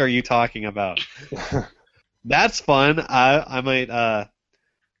fuck are you talking about? That's fun. I might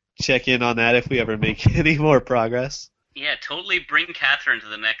check in on that if we ever make any more progress. Yeah, totally bring Catherine to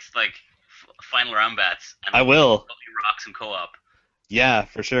the next like final round bats. And I will. totally rock some co-op. Yeah,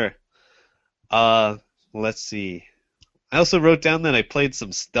 for sure. Let's see. I also wrote down that I played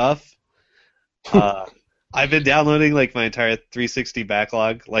some stuff. I've been downloading like my entire 360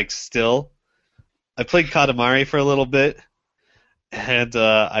 backlog, like still. I played Katamari for a little bit, and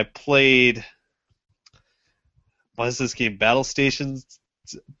I played, what is this game? Battle Stations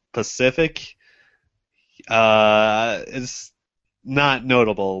Pacific. It's not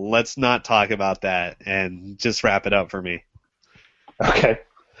notable. Let's not talk about that and just wrap it up for me. Okay.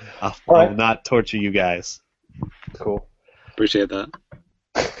 I'll right. not torture you guys. Cool. Appreciate that.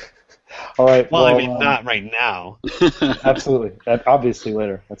 All right. Well, I mean, not right now. Absolutely. Obviously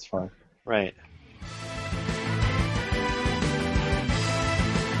later. That's fine. Right.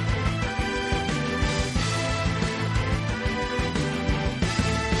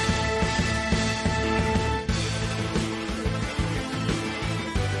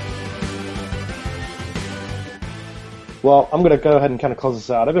 Well, I'm going to go ahead and kind of close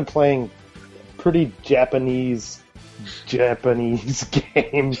this out. I've been playing pretty Japanese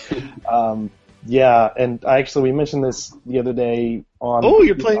game. Yeah, and we mentioned this the other day on. Oh,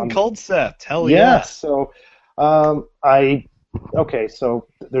 you're playing Concept. Hell yeah. Yeah. So, so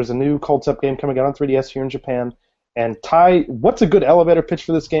there's a new Concept game coming out on 3DS here in Japan. And Ty, what's a good elevator pitch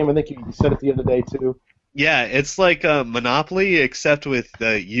for this game? I think you said it the other day too. Yeah, it's like Monopoly except with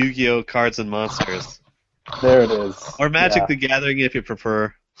Yu-Gi-Oh cards and monsters. There it is. Or Magic the Gathering if you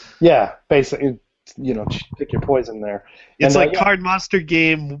prefer. Yeah, basically, pick your poison there. It's like card monster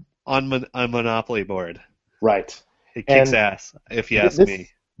game on a Monopoly board. Right. It kicks ass, if you ask me.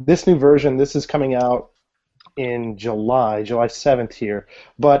 This new version, this is coming out in July 7th here.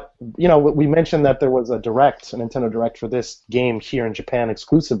 But, we mentioned that there was a Nintendo Direct for this game here in Japan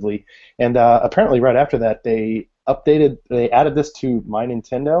exclusively. And apparently right after that, they added this to My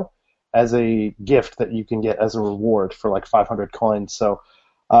Nintendo as a gift that you can get as a reward for like 500 coins. So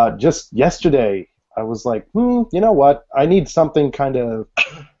just yesterday, I was like, you know what? I need something kind of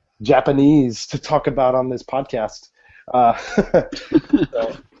Japanese to talk about on this podcast.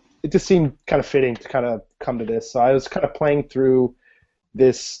 So it just seemed kind of fitting to kind of come to this. So I was kind of playing through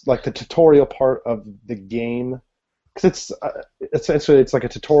this, like the tutorial part of the game, because essentially it's like a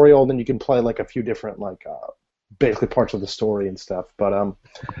tutorial, and then you can play like a few different basically parts of the story and stuff. But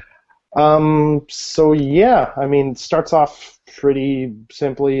so yeah, I mean, it starts off pretty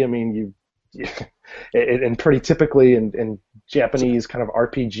simply. I mean, and pretty typically in Japanese kind of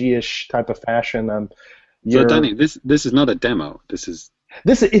RPG-ish type of fashion. So Danny, this is not a demo. It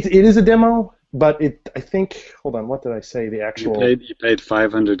is a demo, but I think. Hold on, what did I say? The actual. You paid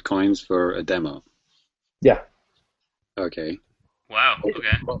 500 coins for a demo. Yeah. Okay. Wow.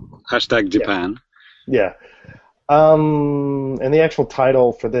 Okay. Hashtag Japan. Yeah. And the actual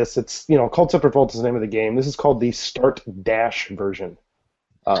title for this, it's Concept Revolt is the name of the game. This is called the Start Dash version.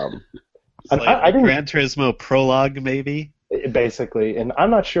 It's like Gran Turismo Prologue, maybe? Basically, and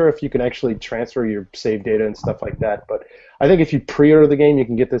I'm not sure if you can actually transfer your save data and stuff like that, but I think if you pre-order the game, you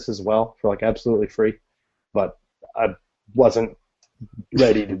can get this as well for like absolutely free. But I wasn't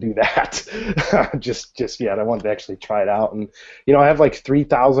ready to do that just yet. I wanted to actually try it out, and I have like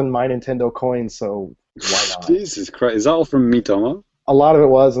 3,000 My Nintendo coins, so why not? Jesus Christ, is that all from Mitomo? A lot of it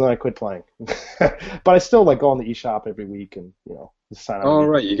was, and then I quit playing. But I still go on the eShop every week and sign up. Oh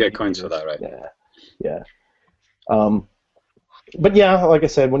right, you get coins for that, right? Yeah. But yeah, like I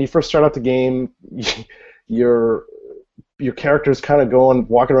said, when you first start out the game, your character's kind of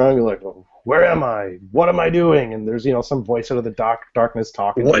walking around. You're like, where am I? What am I doing? And there's some voice out of the darkness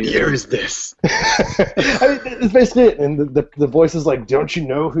talking. What year is this? I mean, it's basically it. And the voice is like, don't you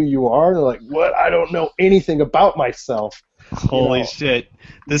know who you are? And they're like, what? I don't know anything about myself. Holy shit!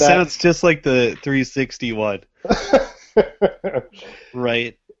 This sounds just like the 360 one.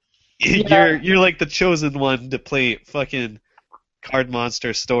 Right. Yeah. You're like the chosen one to play fucking Card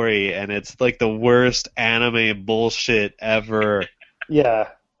Monster Story, and it's like the worst anime bullshit ever. Yeah,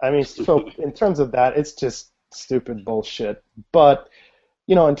 I mean, so in terms of that, it's just stupid bullshit. But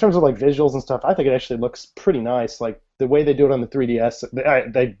in terms of like visuals and stuff, I think it actually looks pretty nice. Like the way they do it on the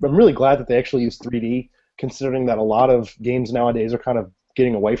 3DS, I'm really glad that they actually use 3D, considering that a lot of games nowadays are kind of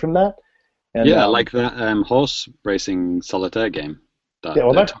getting away from that. And, like that horse racing solitaire game. They're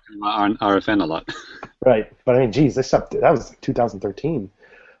talking about on RFN a lot. Right, but I mean, geez, that was 2013.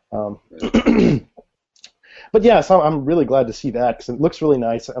 But yeah, so I'm really glad to see that because it looks really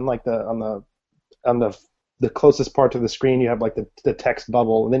nice. And like on the closest part to the screen, you have like the text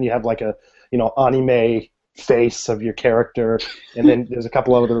bubble, and then you have like a anime face of your character, and then there's a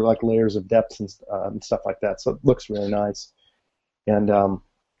couple other like layers of depth and stuff like that. So it looks really nice. And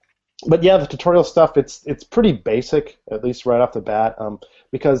but yeah, the tutorial stuff, it's pretty basic, at least right off the bat,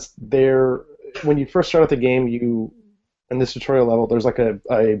 because when you first start out the game, in this tutorial level, there's like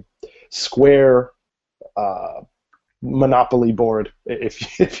a square Monopoly board,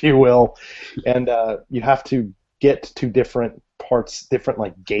 if you will, and you have to get to different parts, different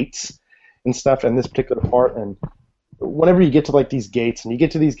like gates and stuff in this particular part, and whenever you get to like these gates, and you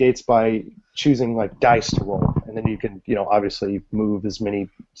get to these gates by choosing like dice to roll, and then you can obviously move as many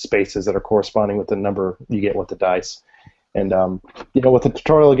spaces that are corresponding with the number you get with the dice. And with the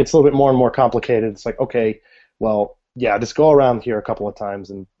tutorial, it gets a little bit more and more complicated. It's like, okay, well, yeah, just go around here a couple of times,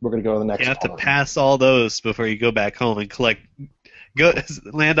 and we're gonna go to the next. You have to pass all those before you go back home and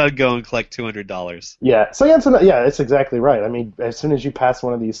land on Go and collect $200. Yeah, so yeah, it's exactly right. I mean, as soon as you pass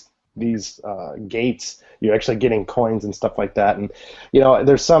one of these gates, you're actually getting coins and stuff like that. And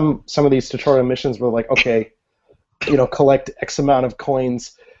there's some of these tutorial missions where like, okay, collect X amount of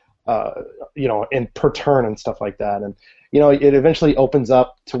coins, and per turn and stuff like that. And it eventually opens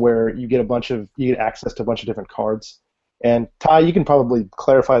up to where you get access to a bunch of different cards. And Ty, you can probably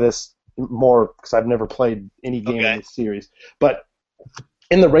clarify this more because I've never played any game in this series. But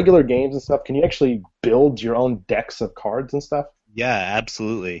in the regular games and stuff, can you actually build your own decks of cards and stuff? Yeah,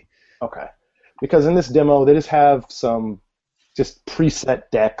 absolutely. Okay. Because in this demo, they just have some just preset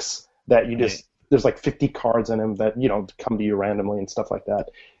decks that you just there's like 50 cards in them that come to you randomly and stuff like that.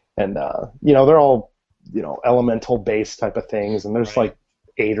 And they're all elemental based type of things, and there's like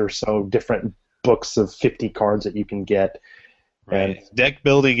 8 or so different books of 50 cards that you can get. Right. And deck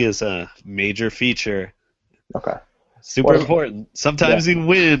building is a major feature. Okay. Super important. Sometimes you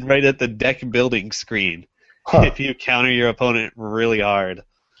win right at the deck building screen if you counter your opponent really hard.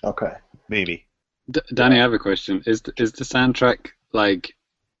 Okay. Maybe. Danny, I have a question. Is the soundtrack like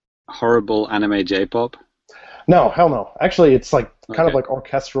horrible anime J-pop? No, hell no. Actually, it's like kind of like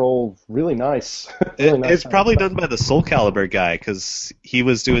orchestral, really nice. It's probably done by the Soul Calibur guy because he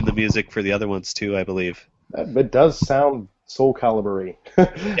was doing the music for the other ones too, I believe. It does sound Soul Calibur-y.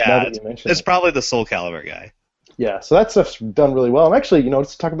 Yeah, it's probably the Soul Calibur guy. Yeah, so that stuff's done really well. And actually,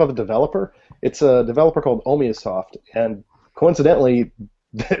 let's talk about the developer. It's a developer called Omiasoft, and coincidentally,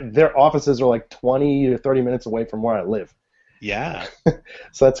 their offices are like 20 to 30 minutes away from where I live. Yeah.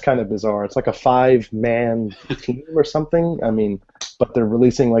 So that's kind of bizarre. It's like a 5-man team or something. I mean, but they're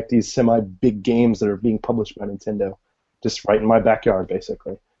releasing like these semi-big games that are being published by Nintendo, just right in my backyard,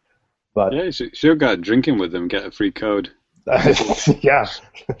 basically. But yeah, you should go out drinking with them, get a free code. Yeah,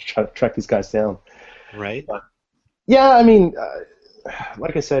 try to track these guys down. Right. But, yeah, I mean,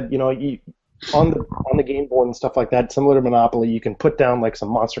 like I said, on the game board and stuff like that, similar to Monopoly, you can put down like some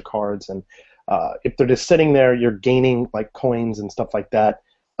monster cards, and if they're just sitting there, you're gaining like coins and stuff like that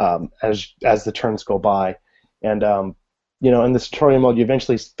as the turns go by. And in this tutorial mode, you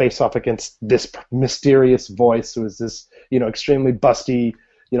eventually face off against this mysterious voice who is this extremely busty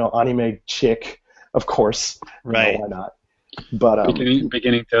anime chick, of course. Right. Why not? But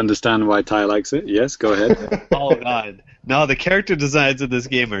beginning to understand why Ty likes it. Yes, go ahead. Oh God, no! The character designs in this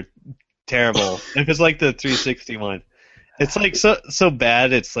game are terrible. If it's like the 360 one, it's like so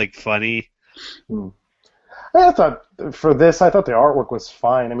bad. It's like funny. I thought for this, I thought the artwork was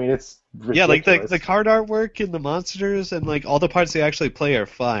fine. I mean, it's ridiculous. Yeah, like the card artwork and the monsters and like all the parts they actually play are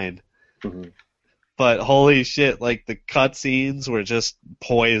fine. Mm-hmm. But holy shit, like the cutscenes were just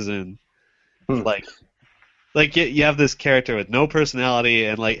poison. Like you have this character with no personality,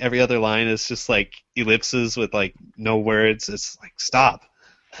 and like every other line is just like ellipses with like no words. It's like, stop.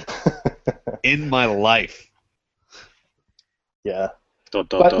 In my life. Yeah.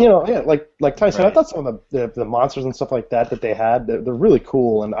 But like Tyson, I thought some of the monsters and stuff like that they had, they're really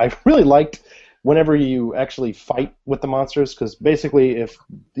cool, and I really liked whenever you actually fight with the monsters, because basically if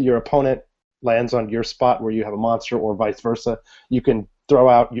your opponent lands on your spot where you have a monster or vice versa, you can throw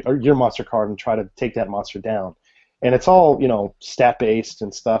out your monster card and try to take that monster down. And it's all, stat-based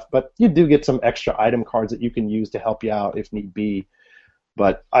and stuff, but you do get some extra item cards that you can use to help you out if need be.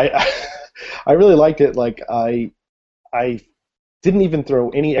 But I really liked it. Like, I didn't even throw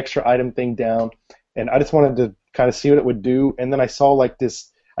any extra item thing down, and I just wanted to kind of see what it would do. And then I saw like this,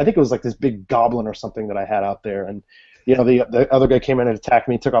 I think it was like this big goblin or something that I had out there, and the other guy came in and attacked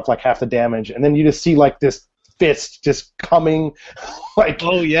me, took off like half the damage, and then you just see like this fist just coming, like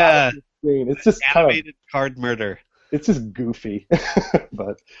oh yeah, it's just animated card murder. It's just goofy,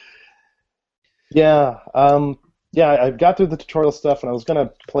 but yeah, I got through the tutorial stuff, and I was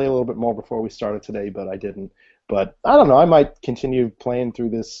gonna play a little bit more before we started today, but I didn't. But I don't know, I might continue playing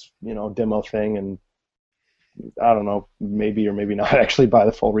through this, demo thing, and I don't know, maybe or maybe not actually buy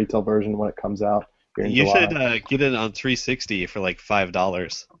the full retail version when it comes out. You should get it on 360 for like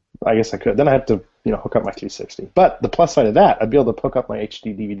 $5. I guess I could. Then I have to, hook up my 360. But the plus side of that, I'd be able to hook up my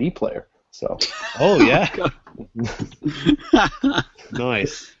HD DVD player. So. Oh yeah.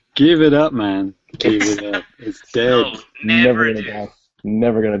 Nice. Give it up, man. Give it up. It's dead. No, never gonna die.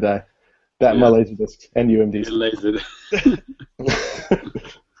 Never gonna die. That and my Laserdisc and UMDs.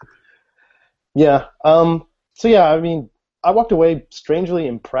 Yeah. So yeah, I mean, I walked away strangely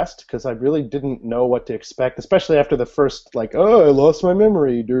impressed because I really didn't know what to expect, especially after the first, like, I lost my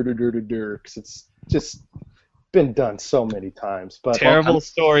memory, because it's just been done so many times. But terrible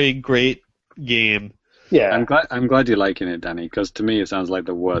story, great game. Yeah, I'm glad you're liking it, Danny, because to me it sounds like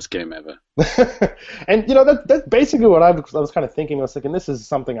the worst game ever. And that's basically what I was kind of thinking. I was thinking this is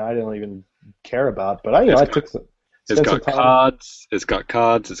something I don't even care about, but I took some. It's got cards.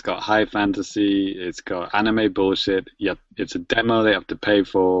 It's got high fantasy. It's got anime bullshit. Yep, it's a demo they have to pay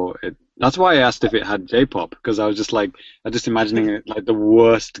for. That's why I asked if it had J-pop, because I was just imagining it like the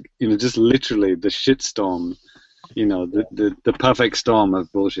worst, just literally the shitstorm the perfect storm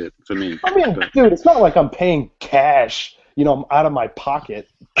of bullshit for me. I mean, dude, it's not like I'm paying cash, out of my pocket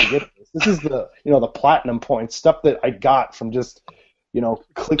to get this. This is the platinum points, stuff that I got from just,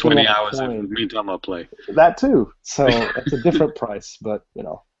 clicking 20 on hours a of coin. meantime play. That too. So it's a different price, but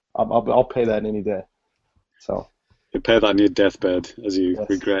I'll pay that any day. So you pay that on your deathbed as you Yes.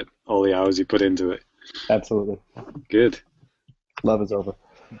 regret all the hours you put into it. absolutely, Good. love is over.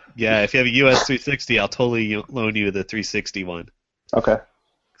 Yeah, if you have a US 360, I'll totally loan you the 360 one. Okay,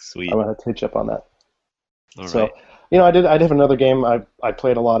 Sweet. I'm gonna hit you up on that. All So, right. I did have another game I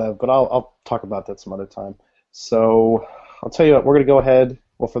played a lot of, but I'll talk about that some other time. So I'll tell you what, we're gonna go ahead.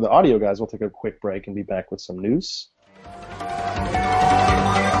 Well, for the audio guys, we'll take a quick break and be back with some news.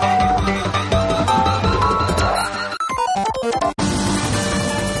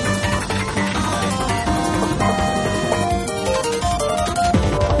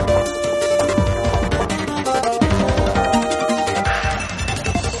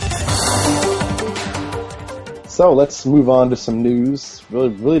 So let's move on to some news.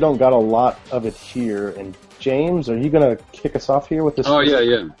 Really don't got a lot of it here. And James, are you going to kick us off here with this? Oh,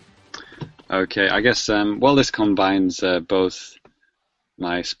 yeah. Okay, I guess, this combines both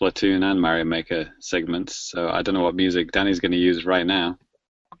my Splatoon and Mario Maker segments, so I don't know what music Danny's going to use right now.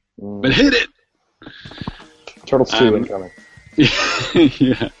 But hit it! Turtles 2 incoming.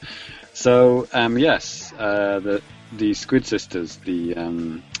 Yeah. So, yes, the Squid Sisters, the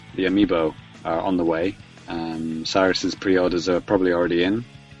amiibo, are on the way. Cyrus's pre-orders are probably already in,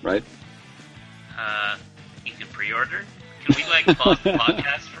 right? You can pre-order. Can we pause the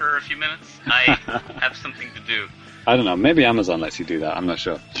podcast for a few minutes? I have something to do. I don't know. Maybe Amazon lets you do that. I'm not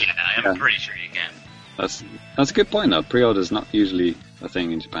sure. Yeah, I'm pretty sure you can. That's a good point, though. Pre-order's not usually a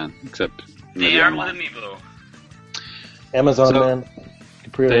thing in Japan, except maybe They are online. with Amiibo. Amazon, So, man.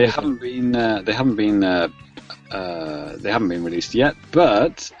 They haven't been released yet,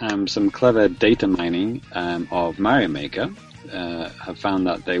 but some clever data mining of Mario Maker have found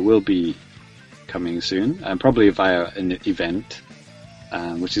that they will be coming soon, and probably via an event,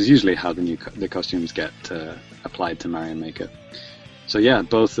 which is usually how the costumes get applied to Mario Maker. So yeah,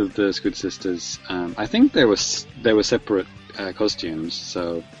 both of the Squid Sisters, I think they were separate costumes,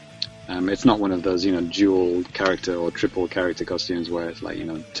 so it's not one of those dual character or triple character costumes where it's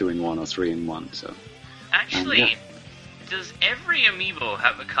 2-in-1 or 3-in-1. So Actually, does every amiibo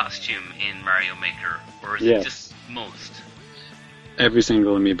have a costume in Mario Maker, or is Yes. it just most? every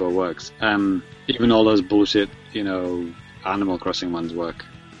single amiibo works. Even all those bullshit Animal Crossing ones work.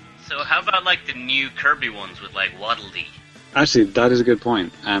 So how about the new Kirby ones with Waddle Dee? Actually, that is a good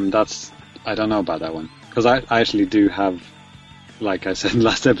point. I don't know about that one because I actually do have, like I said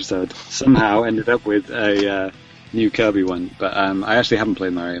last episode, somehow ended up with a new Kirby one, but I actually haven't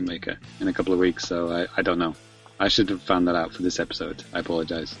played Mario Maker in a couple of weeks, so I don't know. I should have found that out for this episode. I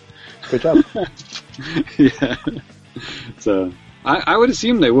apologize. Good job. Yeah. So I would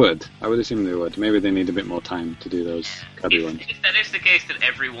assume they would. Maybe they need a bit more time to do those Kirby ones. If that is the case, that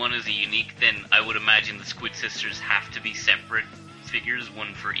every one is a unique, then I would imagine the Squid Sisters have to be separate figures,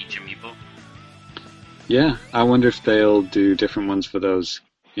 one for each amiibo. Yeah, I wonder if they'll do different ones for those,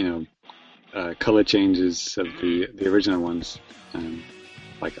 color changes of the original ones,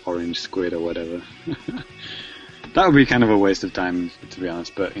 like orange squid or whatever. That would be kind of a waste of time, to be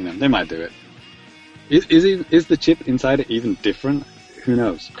honest. But they might do it. Is the chip inside it even different? Who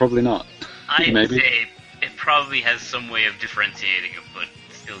knows? Probably not. I'd Maybe. say it probably has some way of differentiating it, but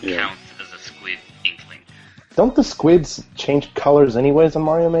still counts as a squid inkling. Don't the squids change colors anyways in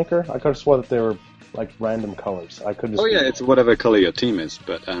Mario Maker? I could have swore that they were random colors. I could just. Oh yeah, it's whatever color your team is.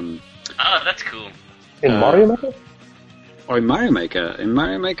 But Oh, that's cool. in Mario Maker. or in Mario Maker,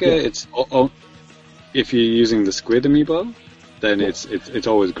 it's if you're using the squid amiibo, then it's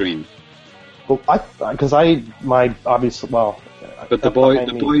always green. Well, But the boy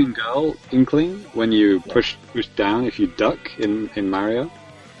and girl inkling, when you push down, if you duck in Mario,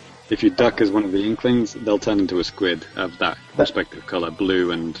 if you duck as one of the inklings, they'll turn into a squid of that respective color,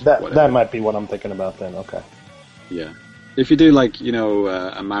 blue and whatever. That might be what I'm thinking about then. Okay. Yeah. If you do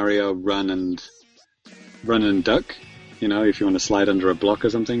a Mario run and duck, if you want to slide under a block or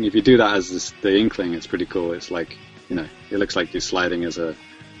something, if you do that as the inkling, it's pretty cool. It's it looks like you're sliding as a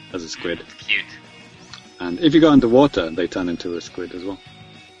squid. It's cute. And if you go underwater, they turn into a squid as well.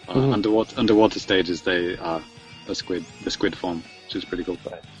 Underwater stages, they are the squid form, which is pretty cool.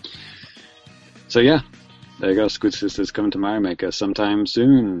 Right. So yeah, there you go. Squid Sisters coming to Mario Maker sometime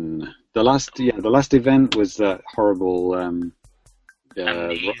soon. The last event was that horrible.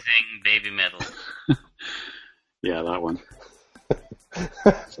 Amazing baby metal. Yeah, that one.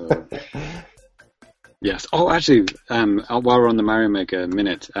 So Yes. Oh, actually, while we're on the Mario Maker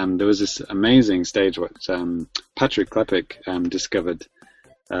minute, there was this amazing stage what Patrick Klepek discovered.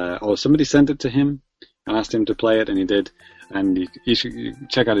 Or somebody sent it to him and asked him to play it, and he did. And you should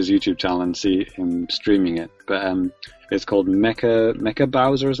check out his YouTube channel and see him streaming it. But it's called Mecha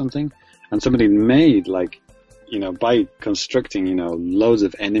Bowser or something. And somebody made, like, by constructing, loads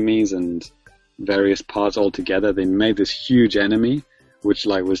of enemies and various parts all together, they made this huge enemy which,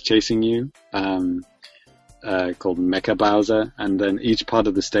 like, was chasing you. Called Mecha Bowser, and then each part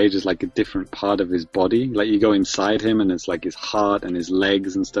of the stage is like a different part of his body. Like, you go inside him, and it's like his heart and his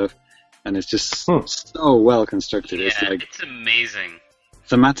legs and stuff, and it's just so well constructed. Yeah, it's amazing.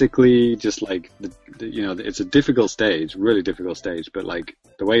 Thematically, just like it's a difficult stage, really difficult stage, but like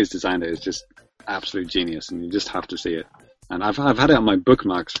the way he's designed it is just absolute genius, and you just have to see it. And I've had it on my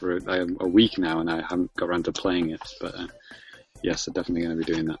bookmarks for a week now, and I haven't got around to playing it, but yes, I'm definitely going to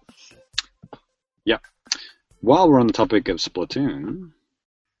be doing that. Yeah. While we're on the topic of Splatoon...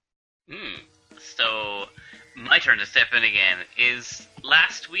 So, my turn to step in again is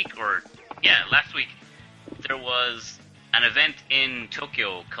last week, there was an event in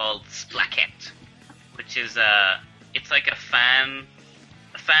Tokyo called Splaket, which is, it's like a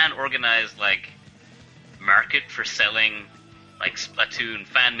fan-organized, like, market for selling, like,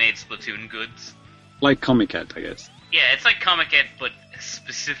 fan-made Splatoon goods. Like Comiket, I guess. Yeah, it's like Comiket, but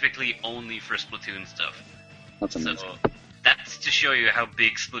specifically only for Splatoon stuff. That's amazing. So that's to show you how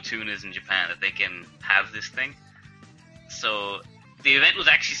big Splatoon is in Japan, that they can have this thing. So the event was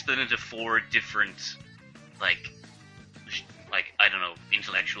actually split into 4 different, like I don't know,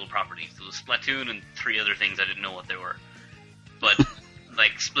 intellectual properties. There was Splatoon and 3 other things I didn't know what they were. But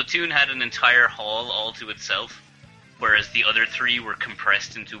like Splatoon had an entire hall all to itself, whereas the other 3 were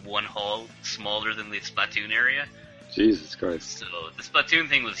compressed into one hall smaller than the Splatoon area. Jesus Christ. So the Splatoon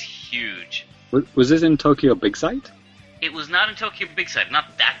thing was huge. Was this in Tokyo Big Sight? It was not in Tokyo Big Sight,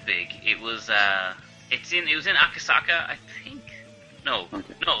 not that big. It was it was in Akasaka, I think. No,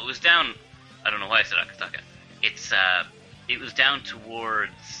 okay. No, it was down. I don't know why I said Akasaka. It was down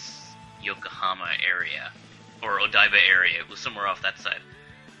towards Yokohama area or Odaiba area. It was somewhere off that side.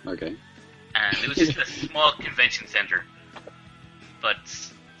 Okay. And it was just a small convention center. But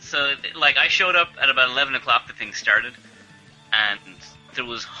so, like, I showed up at about 11 o'clock. The thing started, and there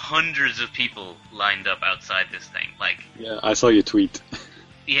was hundreds of people lined up outside this thing. Like, yeah, I saw your tweet.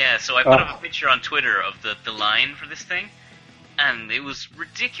 Yeah, so I put up a picture on Twitter of the line for this thing, and it was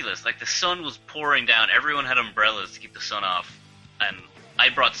ridiculous. Like, the sun was pouring down. Everyone had umbrellas to keep the sun off, and I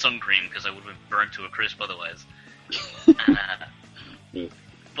brought sun cream because I would have been burnt to a crisp otherwise.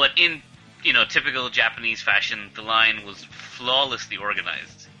 But in, typical Japanese fashion, the line was flawlessly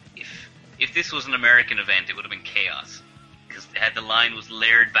organized. If this was an American event, it would have been chaos. Because the line was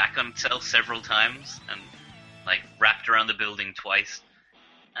layered back on itself several times and, like, wrapped around the building twice.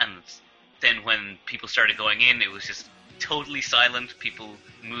 And then when people started going in, it was just totally silent. People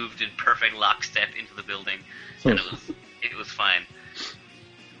moved in perfect lockstep into the building, and it was fine.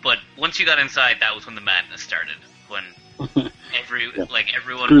 But once you got inside, that was when the madness started. When everyone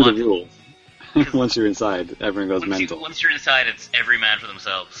Screw wanted... the rules. Once you're inside, everyone goes mental. Once you're inside, it's every man for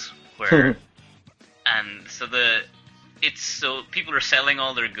themselves. Where, and so people are selling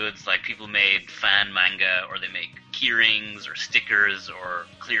all their goods. Like, people made fan manga, or they make keyrings or stickers or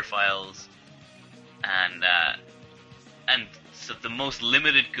clear files, and so the most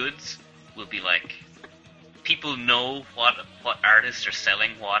limited goods will be like, people know what artists are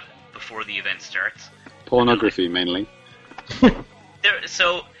selling what before the event starts. Pornography, mainly.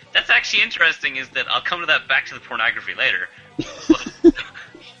 So that's actually interesting. Is that I'll come to that, back to the pornography later. But,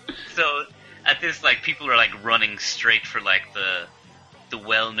 so at this, like, people are like running straight for like the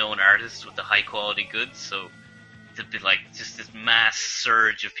well-known artists with the high-quality goods. So there'd be like just this mass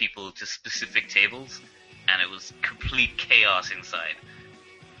surge of people to specific tables, and it was complete chaos inside.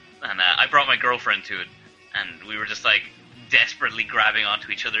 And I brought my girlfriend to it, and we were just like desperately grabbing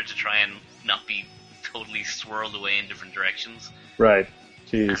onto each other to try and not be totally swirled away in different directions. Right.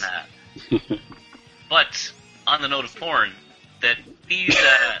 Jeez. And, but on the note of porn, that these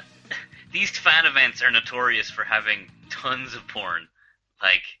fan events are notorious for having tons of porn,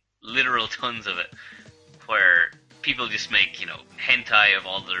 like literal tons of it, where people just make, hentai of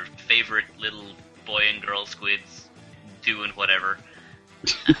all their favorite little boy and girl squids doing whatever.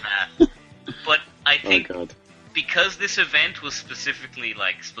 But I think because this event was specifically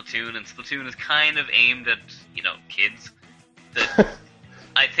like Splatoon, and Splatoon is kind of aimed at, kids, that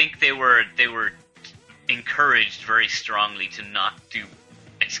I think they were encouraged very strongly to not do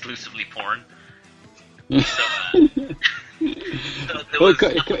exclusively porn. So, Well,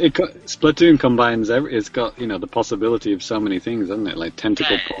 Splatoon combines it's got the possibility of so many things, hasn't it? Like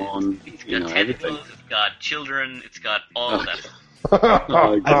tentacle porn, it's got everything. It's got children. It's got all of that.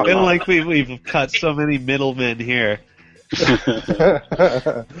 I feel like we've cut so many middlemen here. So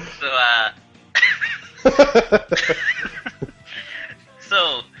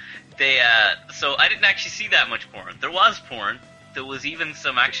so I didn't actually see that much porn. There was porn. There was even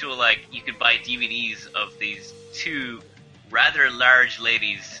some actual, you could buy DVDs of these two rather large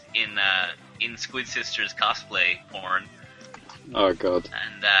ladies in Squid Sisters cosplay porn. Oh god.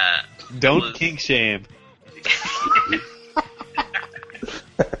 And don't kink shame.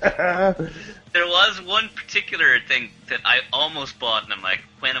 There was one particular thing that I almost bought, and I'm like,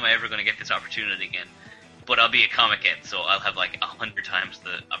 when am I ever going to get this opportunity again? But I'll be a comic-head, so I'll have 100 times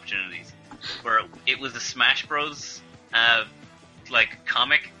the opportunities. Where it was a Smash Bros.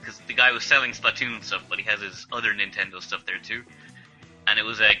 Comic, because the guy was selling Splatoon stuff, but he has his other Nintendo stuff there too. And it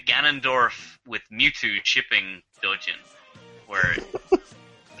was a Ganondorf with Mewtwo shipping dungeon, where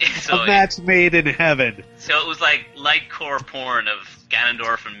a match made in heaven. So it was like light core porn of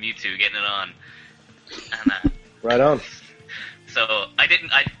Ganondorf and Mewtwo getting it on. And, right on. So I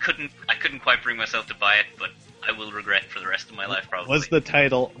couldn't quite bring myself to buy it, but I will regret for the rest of my life probably. Was the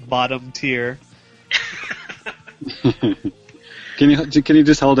title bottom tier? Can you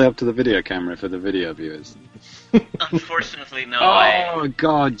just hold it up to the video camera for the video viewers? Unfortunately, no. Oh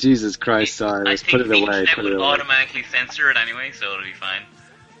God, Jesus Christ! Sorry, let's put it away. It would automatically censor it anyway, so it'll be fine.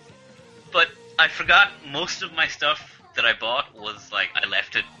 But I forgot most of my stuff that I bought was I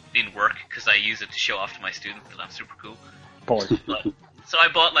left it in work because I use it to show off to my students that I'm super cool. So I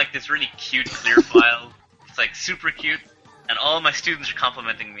bought this really cute clear file. It's super cute, and all my students are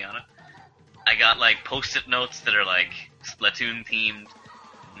complimenting me on it. I got post-it notes that are Splatoon themed.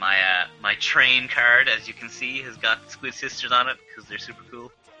 My train card, as you can see, has got Squid Sisters on it because they're super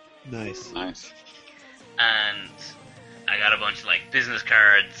cool. Nice. And I got a bunch of business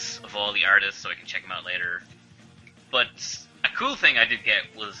cards of all the artists, so I can check them out later. But a cool thing I did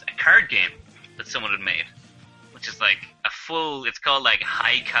get was a card game that someone had made, which is a full. It's called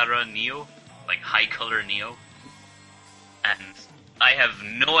High Color Neo, High Color Neo, and I have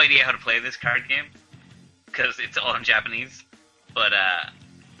no idea how to play this card game because it's all in Japanese. But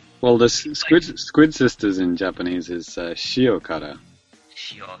well, the Squid Sisters in Japanese is Shiokara.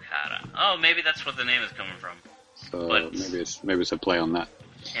 Shiokara. Oh, maybe that's what the name is coming from. So maybe it's a play on that.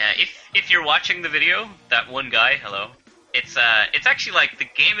 Yeah, if you're watching the video, that one guy, hello. It's actually the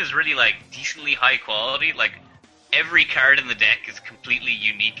game is really decently high quality. Every card in the deck is completely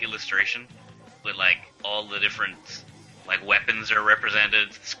unique illustration with all the different weapons are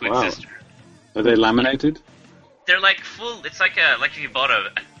represented. Squid Sister. Are they laminated? They're full. It's if you bought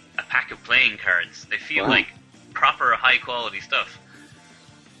a pack of playing cards. They feel proper high quality stuff.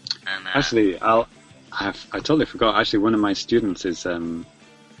 And actually, I totally forgot. Actually, one of my students is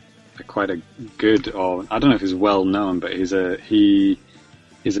quite a good, or I don't know if he's well known, but he's an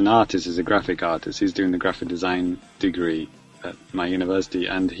artist. He's a graphic artist. He's doing the graphic design degree at my university,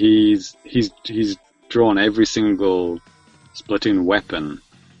 and he's drawn every single Splatoon weapon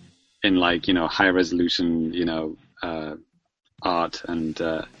in high resolution art, and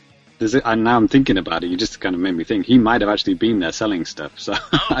and now I'm thinking about it, you just kind of made me think he might have actually been there selling stuff, so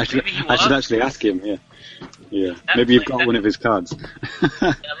I should actually ask him. Yeah, maybe you've got one of his cards.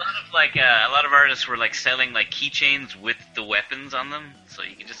 A lot of artists were selling keychains with the weapons on them, so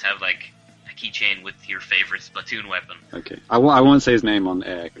you can just have a keychain with your favorite Splatoon weapon. Okay, I won't say his name on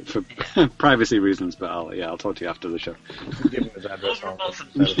air for privacy reasons, but I'll talk to you after the show. Give him his address.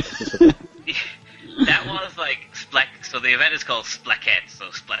 That was so the event is called Splaket, so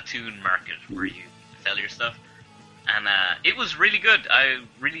Splatoon Market, where you sell your stuff. And it was really good. I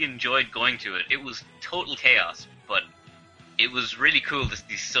really enjoyed going to it. It was total chaos, but it was really cool to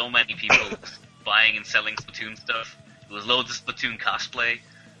see so many people buying and selling Splatoon stuff. There was loads of Splatoon cosplay.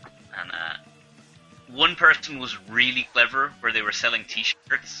 And one person was really clever, where they were selling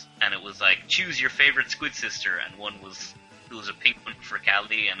t-shirts, and it was choose your favorite Squid Sister, and it was a pink one for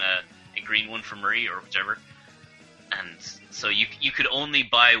Caldi and a green one for Marie, or whichever. And so you could only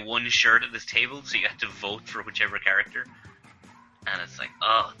buy one shirt at this table, so you had to vote for whichever character. And it's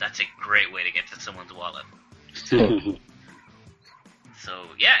oh, that's a great way to get to someone's wallet. So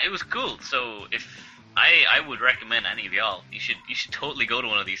yeah, it was cool. So if I would recommend any of y'all, you should totally go to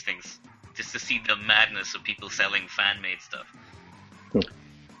one of these things just to see the madness of people selling fan-made stuff.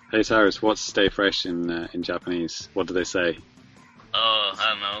 Hey Cyrus, what's stay fresh in Japanese? What do they say? Oh, I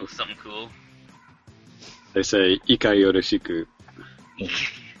don't know, something cool. They say "Ika yoroshiku."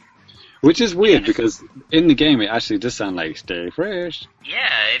 Which is weird because in the game it actually does sound like "Stay Fresh." Yeah,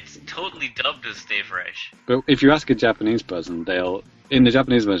 it's totally dubbed as Stay Fresh. But if you ask a Japanese person, in the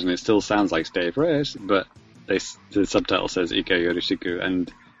Japanese version it still sounds like "Stay Fresh," but the subtitle says "Ika Yorishiku,"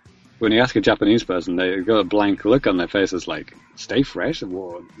 and when you ask a Japanese person, they got a blank look on their faces like, "Stay fresh?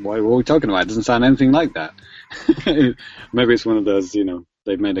 What are we talking about? It doesn't sound anything like that." Maybe it's one of those,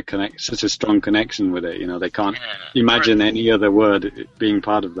 they've made such a strong connection with it, they can't imagine any other word being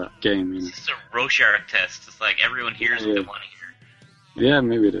part of that game. It's just a Rorschach test. It's like everyone hears what they want to hear. Yeah,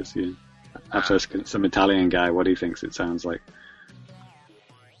 maybe it is, yeah. I've asked some Italian guy what he thinks it sounds like.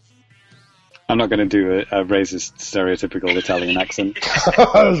 I'm not going to do a racist, stereotypical Italian accent.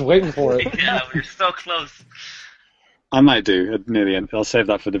 I was waiting for it. Yeah, we're so close. I might do at near the end. I'll save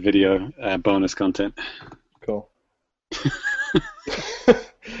that for the video bonus content. Cool.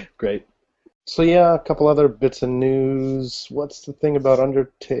 Great. So yeah, a couple other bits of news. What's the thing about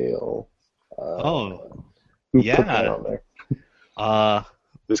Undertale? Who put that on there?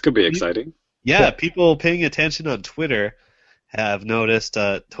 This could be exciting. Yeah, people paying attention on Twitter have noticed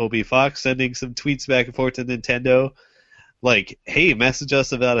Toby Fox sending some tweets back and forth to Nintendo, like, "Hey, message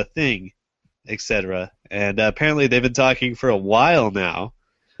us about a thing," etc. And apparently they've been talking for a while now.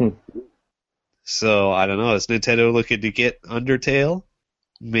 So I don't know. Is Nintendo looking to get Undertale?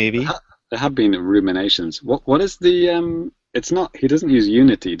 Maybe. There have been ruminations. What is the? It's not. He doesn't use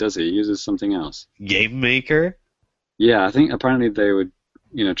Unity, does he? He uses something else. Game Maker. Yeah, I think apparently they were,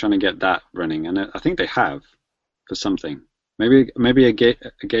 trying to get that running, and I think they have for something. Maybe a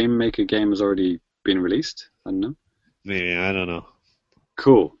Game Maker game has already been released. I don't know. Maybe, I don't know.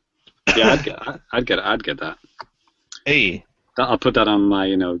 Cool. Yeah, I'd get that. Hey. I'll put that on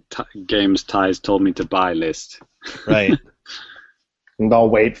my games Ty's told me to buy list. Right. And I'll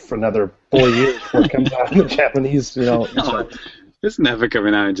wait for another 4 years before it comes out in the Japanese. No, it's never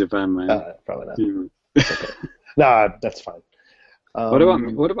coming out in Japan, man. Probably not. Okay. Nah, that's fine. What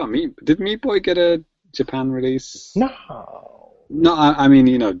about me? Did Meat Boy get a Japan release? No. No, I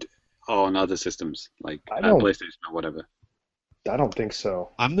mean, on other systems, like PlayStation or whatever. I don't think so.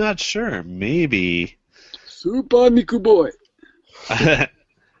 I'm not sure. Maybe. Super NIKU Boy.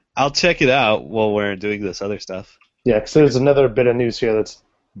 I'll check it out while we're doing this other stuff. Yeah, because there's another bit of news here that's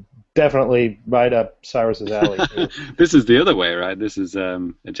definitely right up Cyrus's alley. This is the other way, right? This is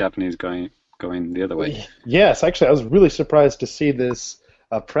a Japanese going the other way. Yes, actually, I was really surprised to see this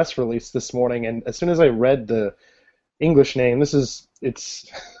press release this morning, and as soon as I read the English name, there's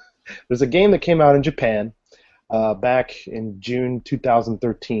a game that came out in Japan back in June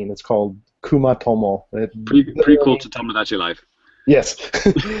 2013. It's called Kumatomo. Prequel to Tomodachi Life. Yes.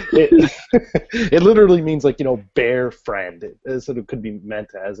 It literally means bear friend. Is what it could be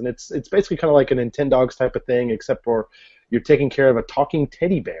meant as, and it's basically kind of like a Nintendogs type of thing, except for you're taking care of a talking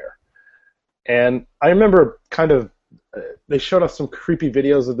teddy bear. And I remember they showed us some creepy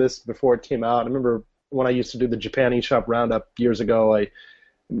videos of this before it came out. I remember when I used to do the Japan eShop Roundup years ago, I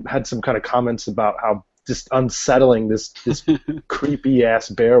had some kind of comments about how just unsettling this creepy ass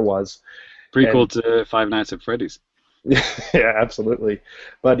bear was. Prequel to Five Nights at Freddy's. Yeah, absolutely.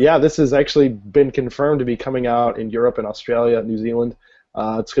 But yeah, this has actually been confirmed to be coming out in Europe and Australia, New Zealand.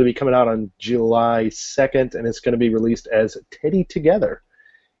 It's going to be coming out on July 2nd, and it's going to be released as Teddy Together.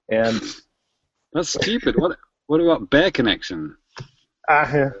 And that's stupid. What about Bear Connection?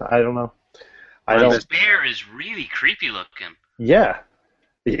 I don't know. This bear is really creepy looking. Yeah,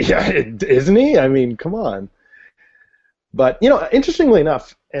 isn't he? I mean, come on. But interestingly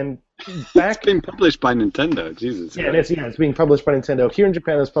enough, and back it's being published by Nintendo. Jesus. Yeah, it's being published by Nintendo. Here in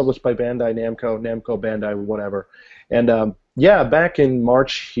Japan, it's published by Bandai Namco, Bandai, whatever. And back in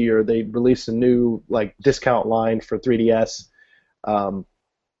March here, they released a new discount line for 3DS.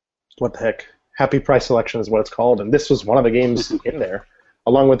 What the heck? Happy Price Selection is what it's called, and this was one of the games in there,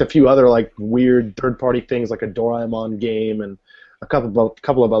 along with a few other weird third-party things like a Doraemon game and a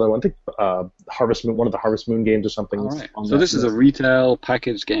couple of other ones. I think Harvest Moon, one of the Harvest Moon games or something. All right. So this is a retail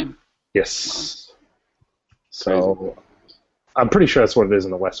packaged game. Yes. So I'm pretty sure that's what it is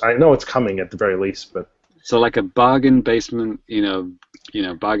in the West. I know it's coming at the very least, but so like a bargain basement,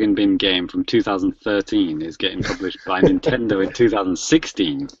 bargain bin game from 2013 is getting published by Nintendo in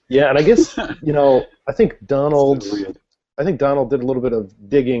 2016. Yeah, and I guess I think Donald did a little bit of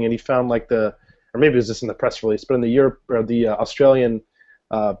digging, and he found or maybe it was just in the press release, but in the Australian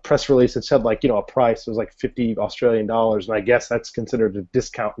press release, it said a price. It was $50 Australian, and I guess that's considered a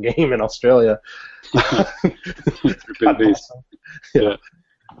discount game in Australia. Awesome. Yeah.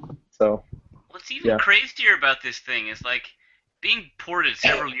 So. What's even crazier about this thing is being ported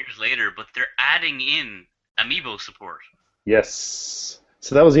several years later, but they're adding in amiibo support. Yes.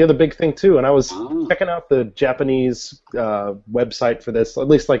 So that was the other big thing too, and I was Oh. checking out the Japanese website for this, at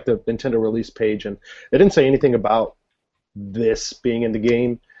least like the Nintendo release page, and they didn't say anything about this being in the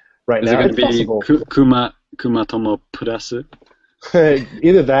game right Is it now. going It's to be possible. Kumatomo Purasu?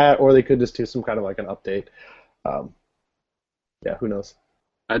 Either that, or they could just do some kind of like an update. Yeah, who knows?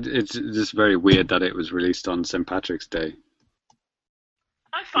 It's just very weird that it was released on St. Patrick's Day.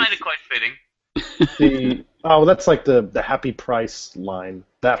 I find it quite fitting. That's like the Happy Price line.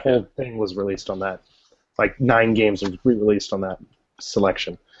 That whole thing was released on that. Like 9 games were re-released on that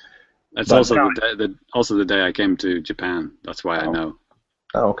selection. It's But also now- the day I came to Japan. That's why I know.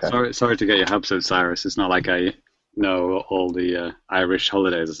 Oh, okay. Sorry to get your hopes up, Cyrus. It's not like I know all the Irish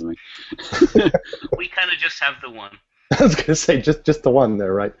holidays or something. We kind of just have the one. I was gonna say just the one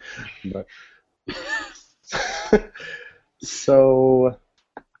there, right? But so,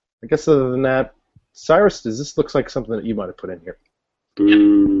 I guess other than that, Cyrus, this looks like something that you might have put in here.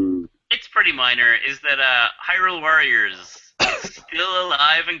 Boo. It's pretty minor. Is that Hyrule Warriors is still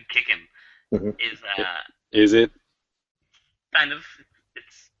alive and kicking? Mhm. Is it? Kind of.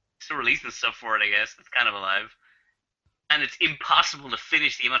 It's still releasing stuff for it, I guess. It's kind of alive. And it's impossible to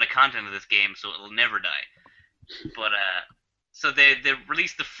finish the amount of content of this game, so it'll never die. But, so they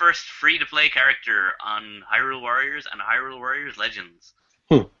released the first free-to-play character on Hyrule Warriors and Hyrule Warriors Legends.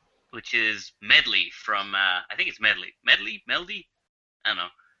 Which is Medley from, I think it's Medley. Meldy? I don't know.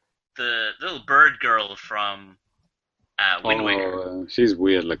 The little bird girl from Wind Waker. She's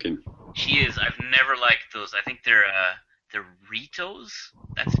weird looking. She is. I've never liked those. I think they're Ritos,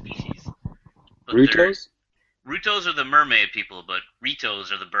 that species. But Rutos? Rutos are the mermaid people, but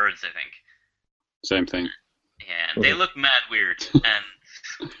Ritos are the birds, I think. Same thing. Yeah, and they look mad weird.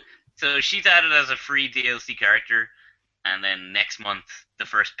 And so she's added as a free DLC character, and then next month the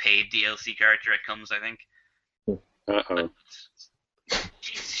first paid DLC character that comes, I think. Uh-oh.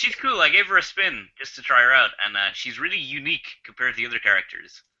 She's cool. I gave her a spin just to try her out, and she's really unique compared to the other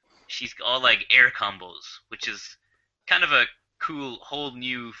characters. She's all like air combos, which is kind of a cool whole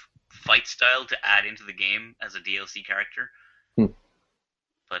new fight style to add into the game as a DLC character.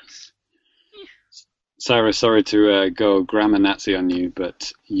 But Cyrus, sorry to go grammar Nazi on you,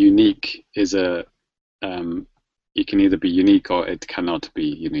 but unique is a you can either be unique or it cannot be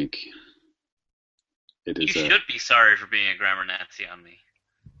unique. It you is should be sorry for being a grammar Nazi on me.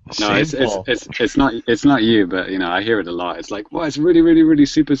 No, Shameful. it's not you, but you know I hear it a lot. It's like, well, it's really, really, really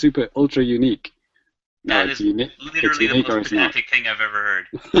super, super, ultra unique. No, That it's is unique. literally It's the unique or most it's not. pedantic thing I've ever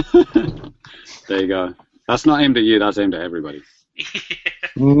heard. There you go. That's not aimed at you. That's aimed at everybody.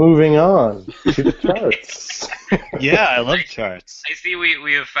 Moving on to the charts. Yeah, I love charts. I see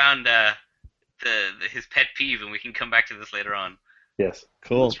we have found his pet peeve, and we can come back to this later on. Yes.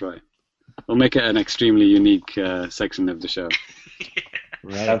 Cool. That's right. We'll make it an extremely unique section of the show.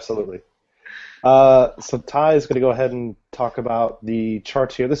 Right. Absolutely. So Ty is going to go ahead and talk about the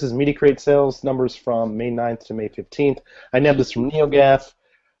charts here. This is Media Crate sales numbers from May 9th to May 15th. I nabbed this from NeoGAF.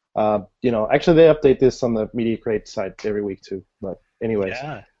 Actually they update this on the Media Crate site every week too. But anyways,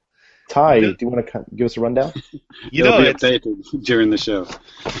 Yeah. Ty, do you want to give us a rundown? You It'll know, be it's, updated during the show.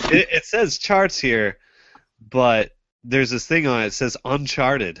 it says charts here, but there's this thing on it that says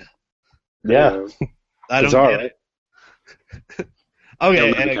Uncharted. Yeah. I don't Bizarre, get right? it. Okay,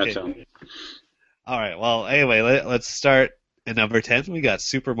 Don't let me catch okay. on. All right. Well, anyway, let's start at number 10. We got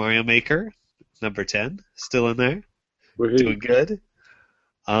Super Mario Maker, number 10, still in there, Woohoo. doing good.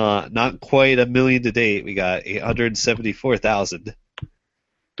 Not quite a million to date. We got 874,000.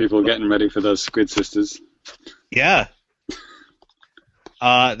 People getting ready for those Squid Sisters. Yeah.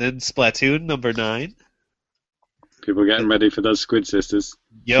 Then Splatoon, number 9. People getting ready for those Squid Sisters.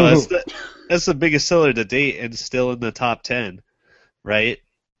 Yo, that's the biggest seller to date and still in the top 10, right?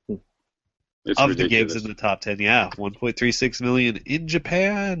 It's Of the ridiculous. games in the top 10, yeah. 1.36 million in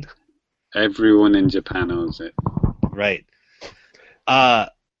Japan. Everyone in Japan owns it. Right.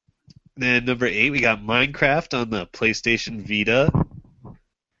 Then number 8, we got Minecraft on the PlayStation Vita.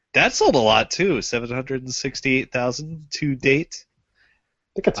 That sold a lot too, 768,000 to date.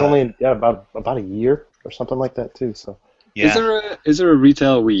 I think it's only about a year or something like that too. So Yeah. Is there a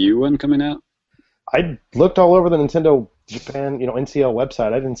retail Wii U one coming out? I looked all over the Nintendo Japan, NCL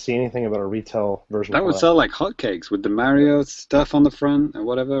website. I didn't see anything about a retail version. That of would sell like hotcakes with the Mario stuff on the front or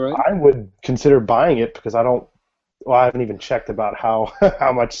whatever, right? I would consider buying it because I haven't even checked about how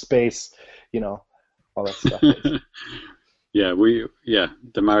how much space, all that stuff is.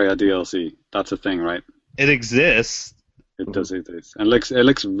 The Mario DLC. That's a thing, right? It exists. It does exist. And it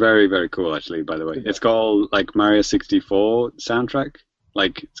looks very, very cool actually, by the way. It's got all like Mario 64 soundtrack.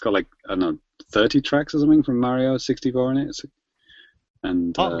 Like it's got like, I don't know, 30 tracks or something from Mario 64 in it.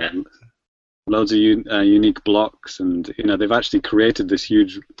 and Okay. loads of unique blocks, and they've actually created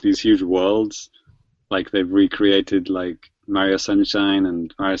these huge worlds. Like they've recreated like Mario Sunshine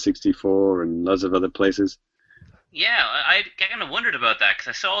and Mario 64 and loads of other places. Yeah, I kind of wondered about that because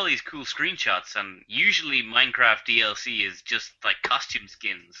I saw all these cool screenshots, and usually Minecraft DLC is just like costume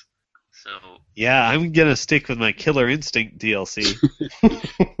skins. So Yeah, I'm gonna stick with my Killer Instinct DLC.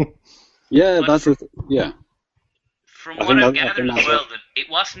 Yeah, But yeah. from I what think I've that- I gathered think as that's well, that it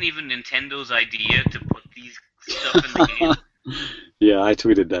wasn't even Nintendo's idea to put these stuff in the game. Yeah, I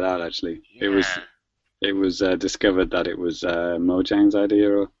tweeted that out actually. Yeah. It was discovered that it was Mojang's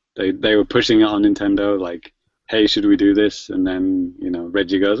idea. Or they were pushing it on Nintendo, like, hey, should we do this? And then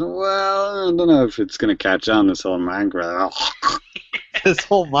Reggie goes, well, I don't know if it's gonna catch on, this whole Minecraft. This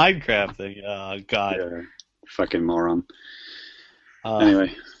whole Minecraft thing. Oh God. Yeah, fucking moron. Uh,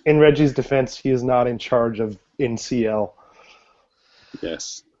 Anyway, In Reggie's defense, he is not in charge of NCL.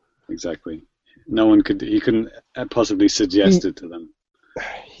 yes, exactly. He couldn't possibly suggest it to them.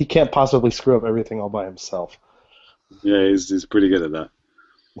 He can't possibly screw up everything all by himself. Yeah, he's pretty good at that.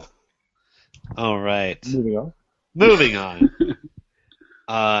 All right. Moving on. Moving on.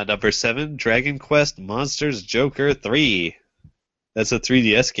 Number 7, Dragon Quest Monsters Joker 3. That's a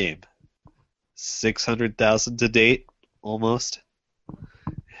 3DS game. 600,000 to date, almost.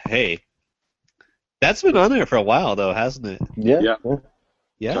 Hey, that's been on there for a while, though, hasn't it? Yeah.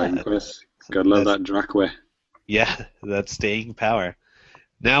 Yeah. Dragon Quest. Gotta love that Dracway. Yeah, that's staying power.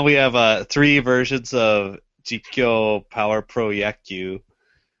 Now we have 3 versions of Jikyo Power Pro Yakyu.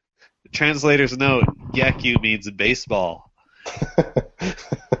 Translators note, Yakyu means baseball.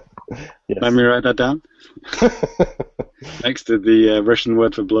 Yes. Let me write that down. Next to the Russian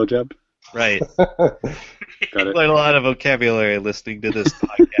word for blowjob. Right. Got it. Quite a lot of vocabulary listening to this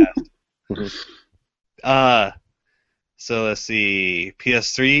podcast. So let's see.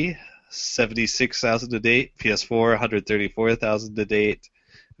 PS3, 76,000 to date. PS4, 134,000 to date.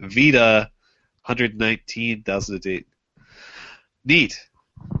 Vita, 119,000 to date. Neat.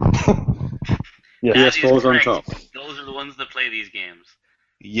 Yes. That is PS4's on correct. top. Those are the ones that play these games.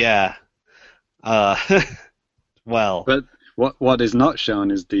 Yeah. Well. But what is not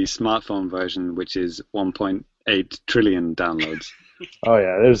shown is the smartphone version, which is 1.8 trillion downloads. Oh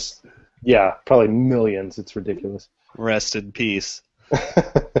yeah, there's probably millions. It's ridiculous. Rest in peace.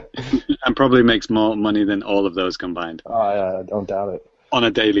 And probably makes more money than all of those combined I don't doubt it. on a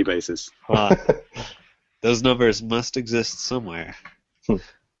daily basis. Those numbers must exist somewhere.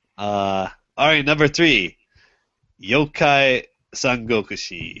 All right, number 3, Yokai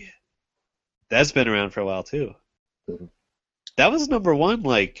Sangokushi. That's been around for a while too. Mhm. That was number 1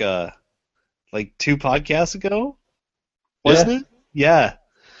 like 2 podcasts ago, wasn't it? Yeah,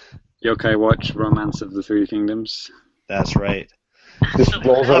 Yokai Watch Romance of the Three Kingdoms. that's right. Just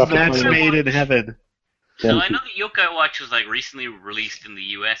rolls right A off the match tongue. made in heaven. So Yeah. I know that Yokai Watch was like recently released in the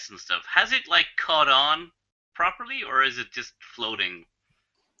US and stuff. Has it like caught on properly, or is it just floating?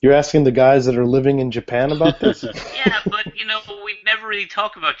 You're asking the guys that are living in Japan about this? Yeah, but we never really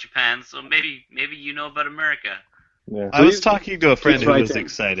talk about Japan, so maybe you know about America. Yeah. I was talking to a friend please who write was in.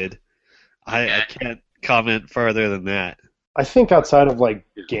 excited. I Okay. can't comment further than that. I think outside of like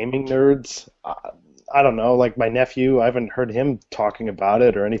gaming nerds, I don't know. Like my nephew, I haven't heard him talking about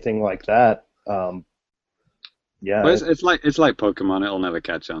it or anything like that. Yeah. Well, it's like Pokemon. It'll never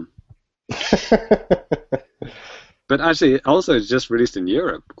catch on. But actually, also it's just released in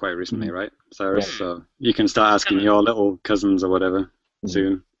Europe quite recently, right, Cyrus? Yeah. So you can start asking your little cousins or whatever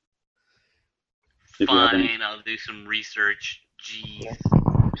soon. If you have any. Fine, I'll do some research.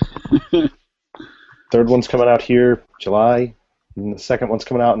 Jeez. Third one's coming out here July, and the second one's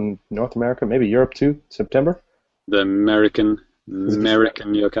coming out in North America, maybe Europe too, September. The American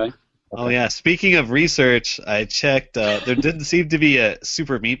yokai. Oh yeah, speaking of research, I checked. There didn't seem to be a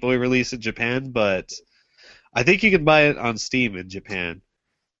Super Meat Boy release in Japan, but I think you can buy it on Steam in Japan,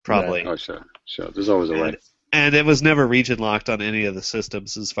 probably. Oh, sure. There's always a way. And it was never region locked on any of the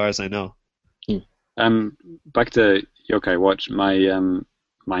systems, as far as I know. Back to Yokai Watch.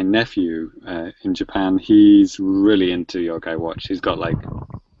 My nephew in Japan, he's really into Yokai Watch. He's got like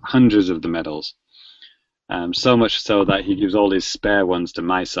hundreds of the medals. So much so that he gives all his spare ones to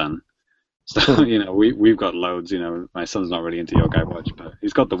my son. So we've got loads. My son's not really into Yokai Watch, but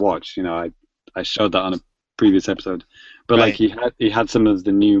he's got the watch. I showed that on a previous episode. But Right. like he had some of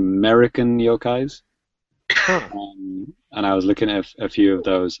the new American yokais. And I was looking at a few of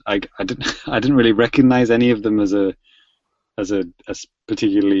those. I didn't really recognize any of them as a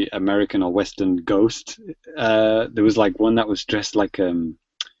particularly American or Western ghost. There was like one that was dressed like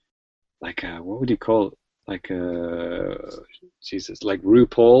what would you call it? like Jesus, like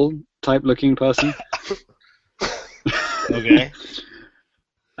RuPaul type looking person. Okay.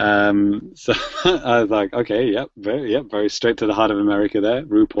 So I was like, okay, yep, very straight to the heart of America there.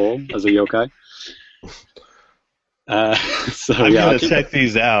 RuPaul as a yokai. So I'm yeah, gonna check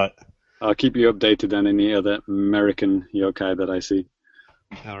these out. I'll keep you updated on any other American yokai that I see.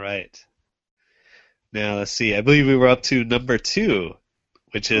 All right. Now let's see. I believe we were up to number 2,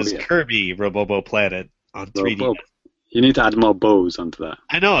 which is Kirby Robobo Planet on 3D. You need to add more bows onto that.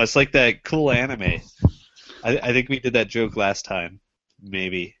 I know, it's like that cool anime. I think we did that joke last time,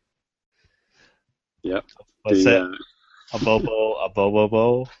 maybe. Yep. What's that? A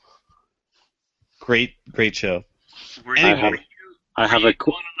Bobo. Great show. Were Anyway, you on another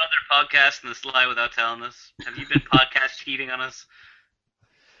podcast in the Sly without telling us? Have you been podcast cheating on us?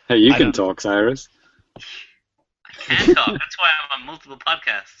 Hey, you can talk, Cyrus. I can talk. That's why I'm on multiple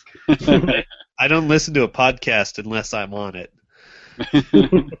podcasts. I don't listen to a podcast unless I'm on it.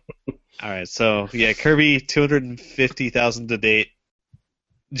 All right, so yeah, Kirby 250,000 to date,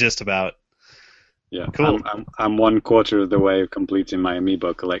 just about. Yeah, cool. I'm 1/4 of the way of completing my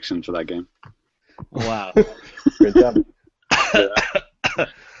amiibo collection for that game. Wow. Great job.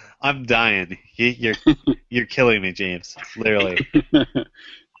 I'm dying. You're killing me, James. Literally.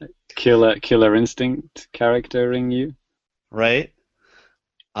 Killer Instinct charactering you. Right?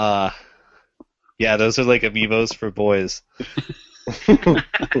 Yeah, those are like amiibos for boys.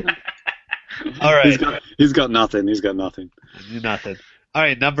 All right. He's got nothing. Nothing. All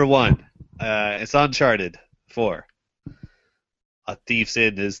right, number 1. It's Uncharted 4. A Thief's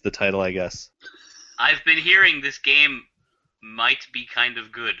End is the title, I guess. I've been hearing this game might be kind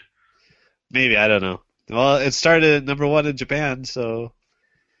of good. Maybe, I don't know. Well, it started at number 1 in Japan, so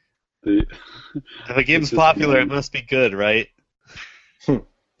if a game's popular, it must be good, right?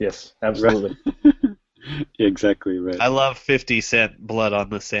 Yes, absolutely. Exactly right. I love 50 Cent Blood on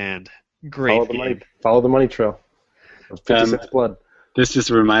the Sand. Great. Follow the money trail. 50 Cent's blood. This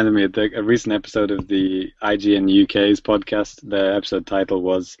just reminded me of a recent episode of the IGN UK's podcast. The episode title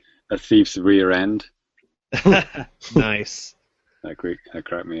was A Thief's Rear End. Nice. That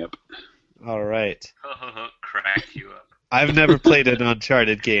cracked me up. All right. Cracked you up. I've never played an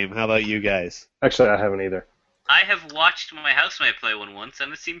Uncharted game. How about you guys? Actually, I haven't either. I have watched my housemate play one once,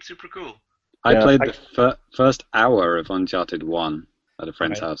 and it seemed super cool. I played the first hour of Uncharted 1 at a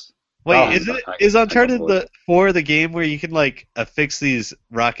friend's house. Wait, is Uncharted 4 the game where you can like affix these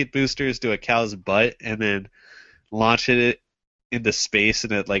rocket boosters to a cow's butt and then launch it into space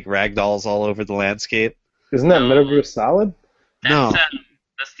and it like ragdolls all over the landscape? Isn't that Metal Gear Solid? No.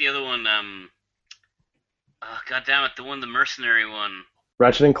 That's the other one. God damn it, the mercenary one.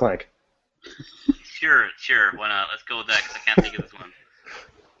 Ratchet and Clank. Sure, why not? Let's go with that because I can't think of this one.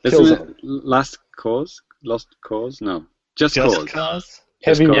 Isn't it Lost Cause? No. Just Cause.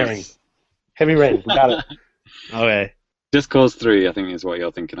 Heavy Rain. Heavy Rain. We got it. Okay. Just Cause 3, I think, is what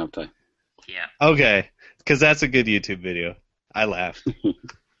you're thinking of, Ty. Yeah. Okay, because that's a good YouTube video. I laughed.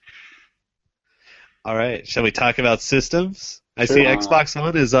 All right, shall we talk about systems? I see Xbox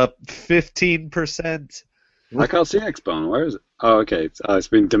One is up 15%. I can't see Xbox. Where is it? Oh, okay. It's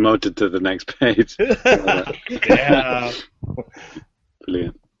been demoted to the next page. Yeah.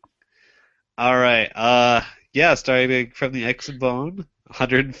 Brilliant. All right. Starting from the Xbone,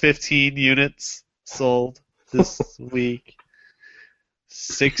 115 units sold this week.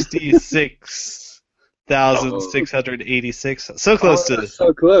 66,686. So close to this.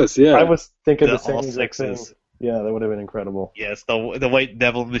 So close, yeah. I was thinking the same exact thing. Yeah, that would have been incredible. Yes, the White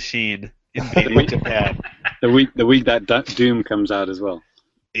Devil Machine invading Japan. The week that Doom comes out as well.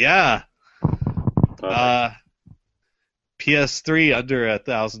 Yeah. PS3 under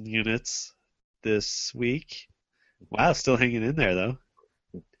 1,000 units this week. Wow, still hanging in there though.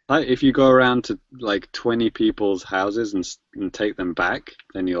 If you go around to like 20 people's houses and take them back,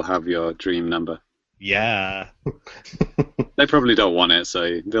 then you'll have your dream number. Yeah. They probably don't want it,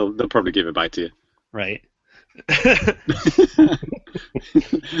 so they'll probably give it back to you. Right.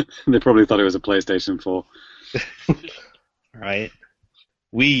 They probably thought it was a PlayStation 4. Right.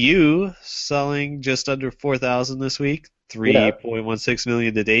 Wii U selling just under 4,000 this week. 3.16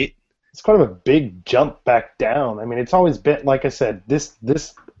 million to date. It's kind of a big jump back down. I mean, it's always been, like I said, this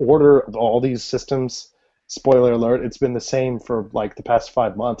order of all these systems, spoiler alert, it's been the same for like the past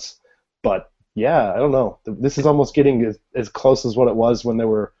 5 months. But yeah, I don't know. This is almost getting as close as what it was when there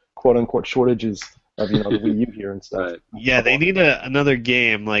were quote-unquote shortages of the Wii U here and stuff. Right. Yeah, they need another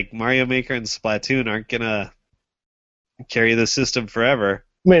game. Like Mario Maker and Splatoon aren't going to carry the system forever.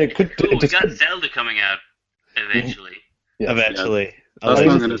 I mean, it could... we got Zelda coming out eventually. Yeah. Eventually.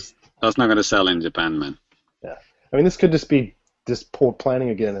 Yeah. That's not going to sell in Japan, man. Yeah. I mean, this could just be just poor planning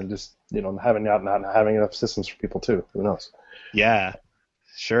again, and just not having enough systems for people too. Who knows? Yeah,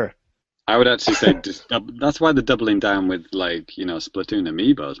 sure. I would actually say that's why they're doubling down with Splatoon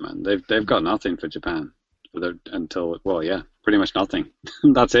amiibos, man. They've got nothing for Japan pretty much nothing.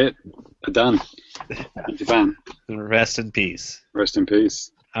 That's it. They're done. In Japan. Rest in peace. Rest in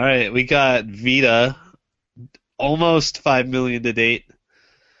peace. All right, we got Vita, almost 5 million to date.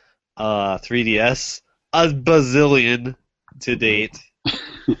 3DS, a bazillion to date.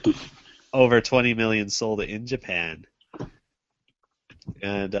 Over 20 million sold in Japan.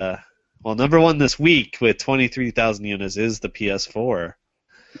 And number one this week with 23,000 units is the PS4,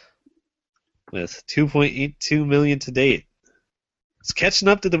 with 2.82 million to date. It's catching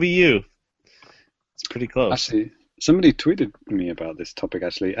up to the Wii U. It's pretty close. Actually, somebody tweeted me about this topic.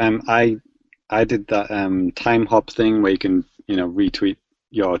 Actually, I did that time hop thing where you can retweet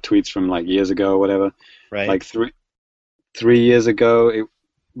your tweets from like years ago or whatever. Right. Like 3 years ago,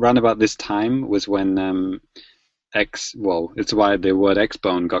 around about this time was when it's why the word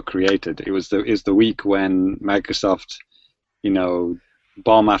Xbone got created. It was the week when Microsoft,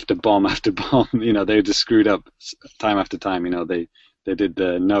 bomb after bomb after bomb, they just screwed up time after time. They did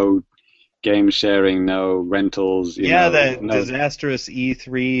the no game sharing, no rentals. Disastrous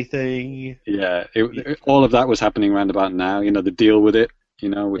E3 thing. Yeah, all of that was happening around about now. The deal with it,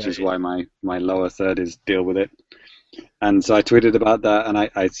 which is why my lower third is deal with it. And so I tweeted about that, and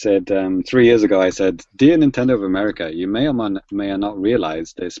I said 3 years ago, I said, "Dear Nintendo of America, you may or may not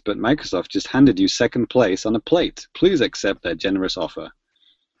realize this, but Microsoft just handed you second place on a plate. Please accept their generous offer."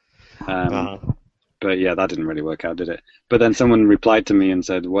 But yeah, that didn't really work out, did it? But then someone replied to me and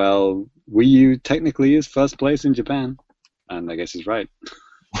said, "Well, Wii U technically is first place in Japan," and I guess he's right.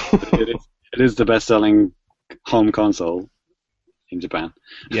 It is the best-selling home console in Japan.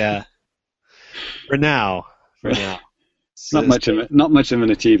 Yeah. For now. Not much of an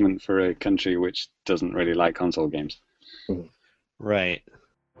achievement for a country which doesn't really like console games. Right.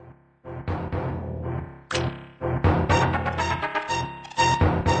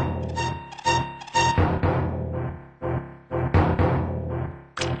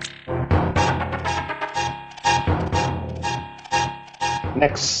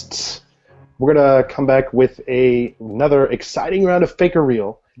 Next, we're gonna come back with another exciting round of Fake or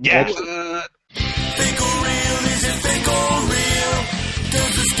Real. Yeah. Fake or real, is it fake or real?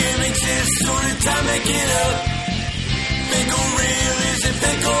 Does this game exist or did time make it up? Fake or real, is it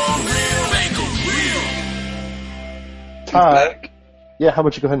fake or real? Fake or real. Ty, yeah, how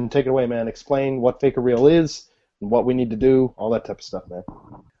about you go ahead and take it away, man? Explain what Fake or Real is and what we need to do, all that type of stuff, man.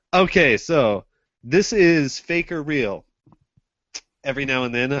 Okay, so this is Fake or Real. Every now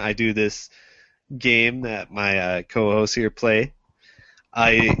and then I do this game that my co-hosts here play.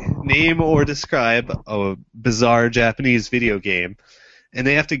 I name or describe a bizarre Japanese video game, and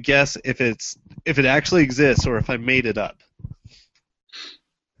they have to guess if it actually exists or if I made it up.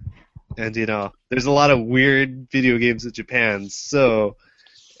 And there's a lot of weird video games in Japan, so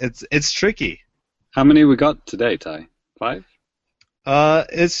it's tricky. How many we got today, Ty? 5?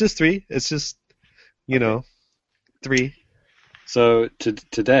 It's just 3. It's just 3. So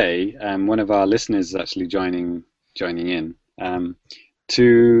today, one of our listeners is actually joining in.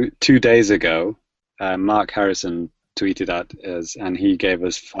 2 days ago, Mark Harrison tweeted at us, and he gave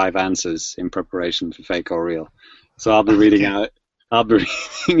us 5 answers in preparation for Fake or Real. So I'll be reading out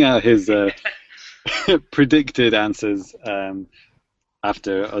his predicted answers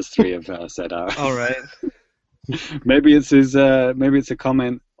after us 3 have said ours. All right. Maybe it's a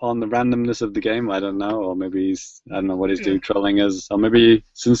comment on the randomness of the game. I don't know, or maybe I don't know what he's doing, trolling us, or maybe he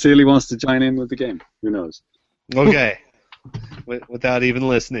sincerely wants to join in with the game. Who knows? Okay. Without even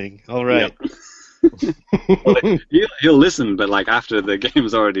listening. All right. Yep. Well, he'll listen, but like after the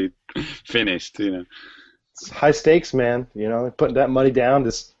game's already finished, It's high stakes, man. Putting that money down,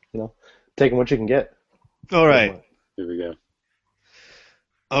 just taking what you can get. All right. Here we go.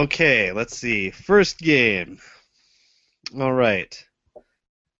 Okay, let's see. First game. All right.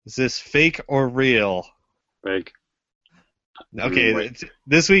 Is this fake or real? Fake. Okay,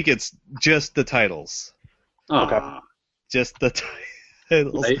 this week it's just the titles. Okay. Just the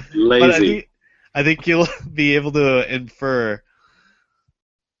titles. Lazy. But I think you'll be able to infer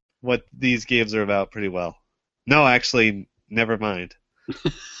what these games are about pretty well. No, actually, never mind.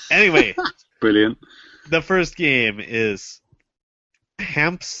 Anyway. Brilliant. The first game is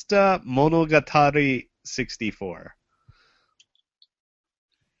Hamster Monogatari 64.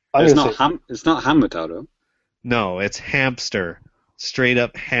 It's not Hamataro. No, it's Hamster. Straight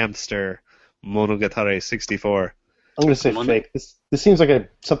up Hamster Monogatari 64. I'm going to say Mono- fake. This seems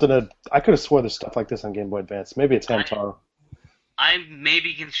like something I could have swore there's stuff like this on Game Boy Advance. Maybe it's Hamtaro. I may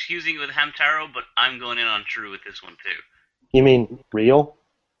be confusing it with Hamtaro, but I'm going in on true with this one too. You mean real?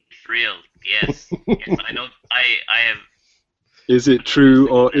 It's real. Yes. Yes, I know. I have. Is it true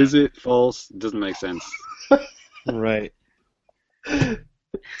or is it false? Doesn't make sense. Right.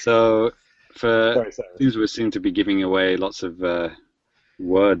 So, for Sorry. things we seem to be giving away lots of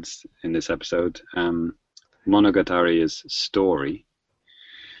words in this episode. Monogatari is story.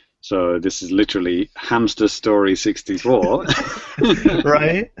 So this is literally Hamster Story 64.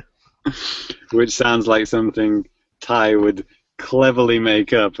 Right? Which sounds like something Ty would cleverly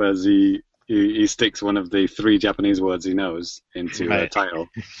make up as he sticks one of the 3 Japanese words he knows into a title.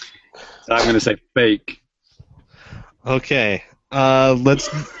 So I'm going to say fake. Okay. Let's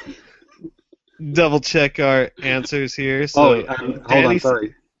double check our answers here. So, Hold on,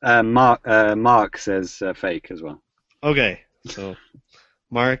 sorry. Mark says fake as well. Okay. So,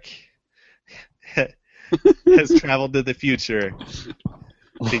 Mark has traveled to the future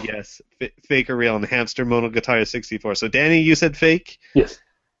to guess fake or real on the Hamster Monogatari 64. So, Danny, you said fake. Yes.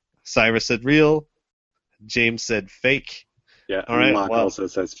 Cyrus said real. James said fake. Yeah, all right, Mark well, also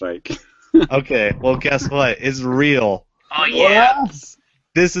says fake. Okay, well, guess what? It's real. Oh yeah.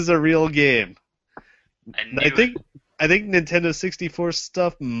 This is a real game. I think Nintendo 64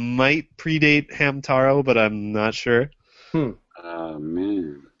 stuff might predate Hamtaro, but I'm not sure. Oh,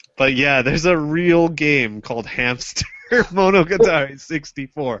 man. But yeah, there's a real game called Hamster Monogatari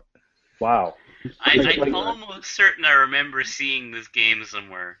 64. Wow. I'm almost certain I remember seeing this game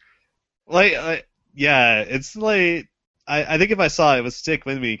somewhere. It's like I think if I saw it, it would stick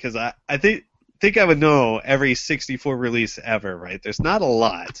with me because I think I would know every 64 release ever. Right? There's not a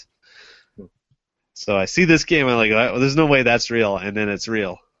lot. So I see this game, I'm like, oh, there's no way that's real, and then it's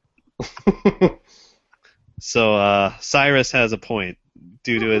real. So Cyrus has a point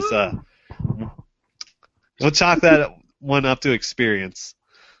due to his. We'll chalk that one up to experience.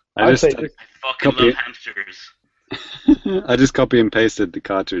 I fucking love hamsters. I just copy and pasted the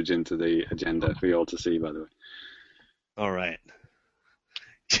cartridge into the agenda for you all to see, by the way. All right.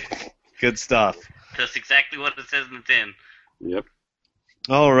 Good stuff. That's exactly what it says in the tin. Yep.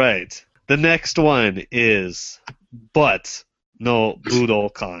 All right. The next one is But no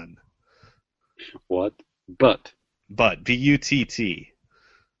Budokan. What? But. B-U-T-T.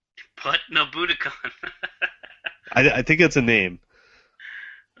 But no Budokan. I think it's a name.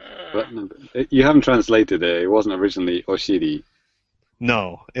 But no, you haven't translated it. It wasn't originally Oshiri.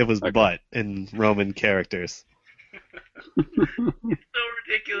 No, it was But in Roman characters. It's so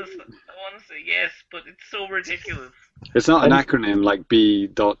ridiculous. I want to say yes, but it's so ridiculous. It's not an acronym like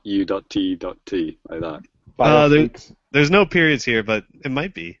B.U.T.T. like that. There's no periods here, but it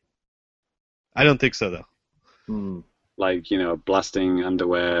might be. I don't think so, though. Like, blasting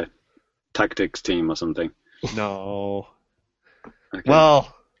underwear tactics team or something. No. Okay.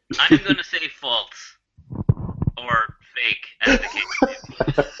 Well, I'm going to say false. Or fake, as the case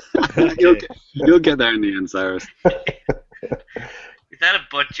may be. okay. You'll get there in the end, Cyrus. Is that a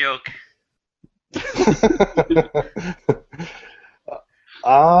butt joke?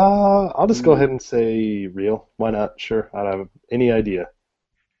 I'll just go ahead and say real. Why not? Sure. I don't have any idea.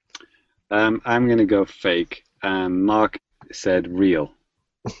 I'm going to go fake. Mark said real.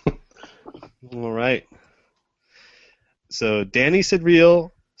 All right. So Danny said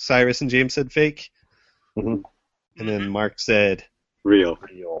real, Cyrus and James said fake, and then Mark said real.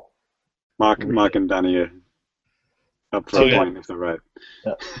 Mark Real. and Danny are up for a point if they're right.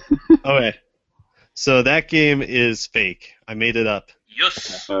 Yeah. Okay. So that game is fake. I made it up.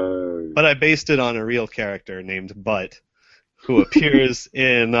 Yes. But I based it on a real character named Butt, who appears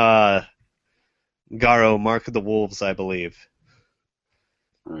in Garo, Mark of the Wolves, I believe.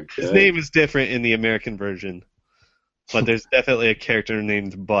 Okay. His name is different in the American version, but there's definitely a character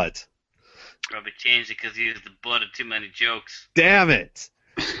named Butt. Probably changed it because he was the butt of too many jokes. Damn it!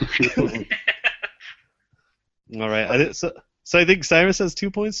 All right. So I think Cyrus has 2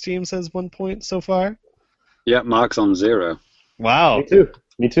 points, James has 1 point so far. Yeah, Mark's on 0. Wow.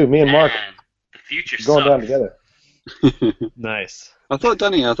 Me too. Me and Mark Man, the future going down sucks. together. Nice. I thought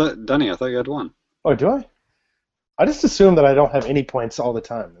Danny, I thought you had 1. Oh, do I? I just assume that I don't have any points all the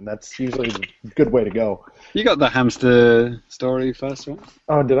time, and that's usually a good way to go. You got the hamster story first, right?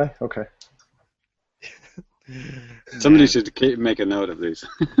 Oh, did I? Okay. Somebody should make a note of these.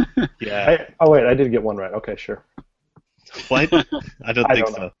 Yeah. Wait, I did get one right. Okay, sure. What? I don't think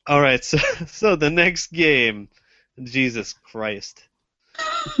so. All right, so the next game, Jesus Christ.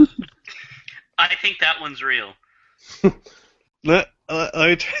 I think that one's real. Let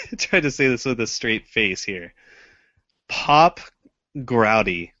me try to say this with a straight face here. Pop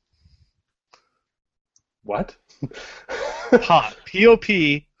Grouty. What? Pop.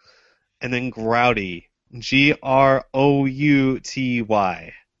 P-O-P, and then Grouty. Grouty.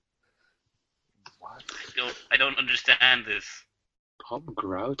 I don't understand this. Pop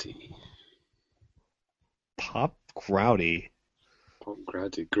Grouty. Pop Grouty. Pop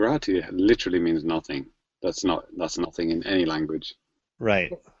Grouty. Grouty literally means nothing. That's nothing in any language.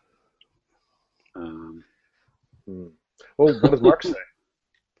 Right. Well, what does Mark say?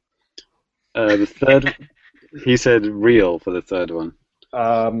 The third, he said real for the third one.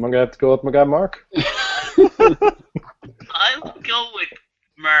 I'm gonna have to go with my guy Mark. I'll go with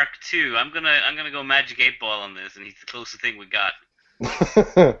Mark too. I'm gonna go Magic 8-Ball on this, and he's the closest thing we got.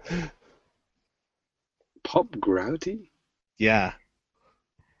 Pop Grouty? Yeah.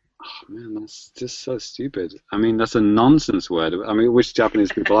 Oh man, that's just so stupid. I mean, that's a nonsense word. I mean, which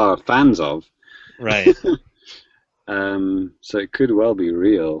Japanese people are fans of. Right. So it could well be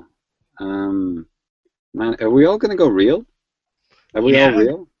real. Man, are we all gonna go real? Are we all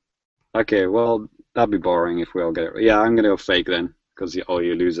real? Okay, well, that'd be boring if we all get it. Yeah, I'm gonna go fake then, because all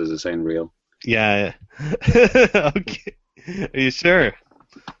you losers are saying real. Yeah. Okay. Are you sure?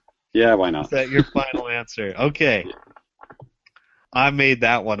 Yeah, why not? Is that your final answer? Okay. I made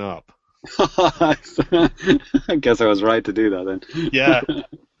that one up. I guess I was right to do that then. Yeah.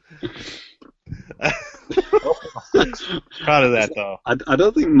 Proud of that, though. I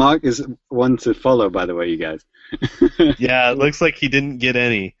don't think Mark is one to follow, by the way, you guys. Yeah, it looks like he didn't get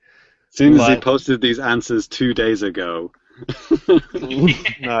any. As soon as he posted these answers 2 days ago.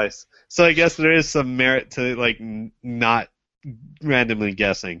 Nice. So I guess there is some merit to not randomly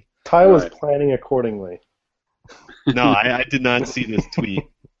guessing. Ty was planning accordingly. No, I did not see this tweet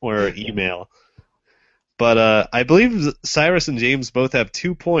or email. But I believe Cyrus and James both have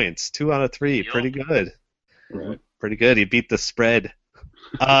 2 points. 2 out of 3. Yep. Pretty good. Right. Pretty good. He beat the spread.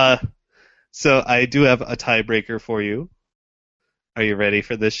 So I do have a tiebreaker for you. Are you ready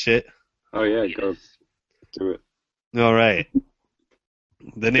for this shit? Oh yeah, go do it. All right.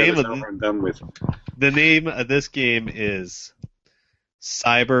 The Get name it of over and done with. the name of this game is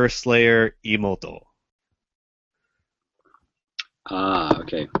Cyber Slayer Emoto. Ah,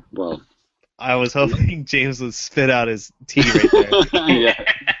 okay. Well. I was hoping James would spit out his tea right there. Yeah.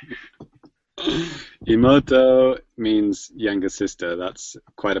 Emoto means younger sister. That's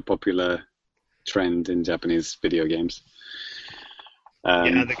quite a popular trend in Japanese video games.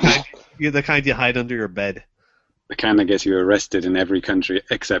 Yeah, the kind you hide under your bed. The kind that gets you arrested in every country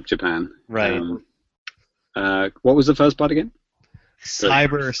except Japan. Right. What was the first part again?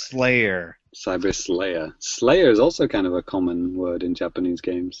 Cyber Slayer. Cyber Slayer. Slayer is also kind of a common word in Japanese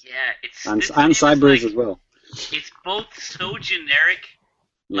games. Yeah, it's And this game cyber is like, as well. It's both so generic,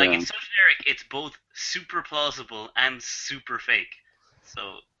 Yeah. it's so generic. It's both super plausible and super fake.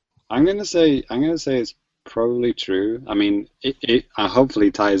 So I'm gonna say it's probably true. I mean,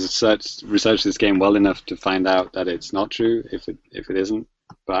 hopefully Ty has researched this game well enough to find out that it's not true if it isn't.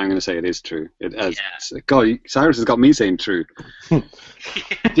 But I'm gonna say it is true. It has. Yeah. God, Cyrus has got me saying true.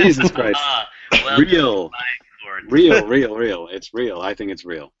 Jesus Christ. Real. Real. It's real. I think it's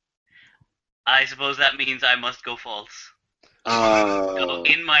real. I suppose that means I must go false. So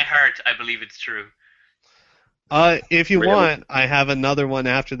in my heart, I believe it's true. If you Really? want, I have another one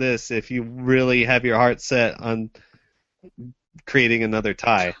after this. If you really have your heart set on creating another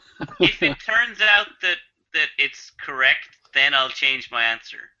tie. If it turns out that it's correct, then I'll change my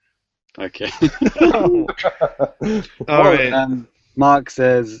answer. Okay. All right. Mark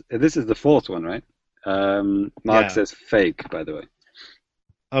says this is the fourth one, right? Mark Yeah. says fake, by the way.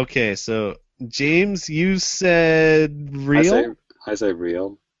 Okay, so James, you said real? I say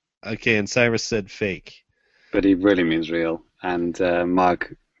real, Okay, and Cyrus said fake. but he really means real. And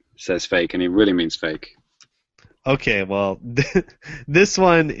Mark says fake, and he really means fake. Okay, well, this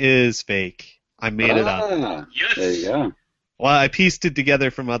one is fake. I made it up. Yes. There you go. Well, I pieced it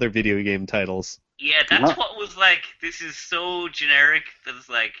together from other video game titles. Yeah, that's what was like. This is so generic that it's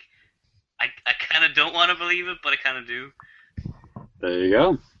like, I kind of don't want to believe it, but I kind of do. There you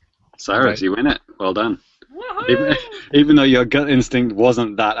go. Cyrus, Right. you win it. Well done. Woohoo! Even though your gut instinct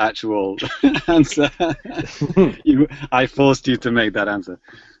wasn't that actual answer, I forced you to make that answer.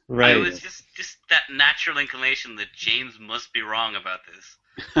 Right. It was just that natural inclination that James must be wrong about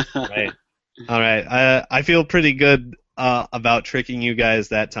this. Right. All right. I feel pretty good about tricking you guys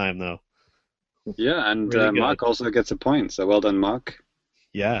that time, though. Yeah, and Really good. Mark also gets a point, so well done, Mark.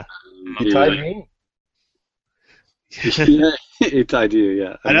 Yeah. You tied me. Yeah, he tied you,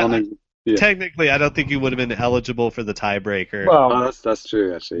 yeah. I don't- Yeah. Technically, I don't think you would have been eligible for the tiebreaker. Well, Oh, that's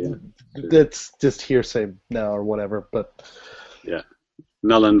true, actually, yeah. that's just hearsay now or whatever. But Yeah.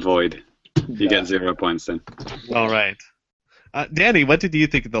 Null and void. You Yeah. get 0 points then. All right. Danny, what did you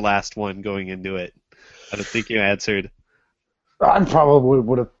think of the last one going into it? I don't think you answered. I probably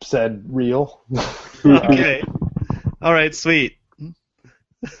would have said real. Okay. All right, sweet.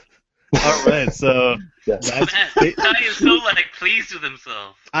 All right, so Yes. that's, Man, Ty is so pleased with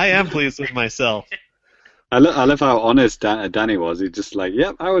himself. I am pleased with myself. I love how honest Danny was. He just like,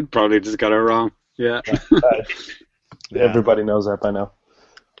 yep, I would probably just got it wrong. Yeah. Yeah. Everybody knows that by now.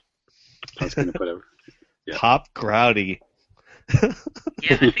 I was gonna put it. Yeah. Pop Crowdy.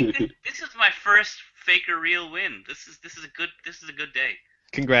 Yeah, I think this is my first fake or real win. This is a good day.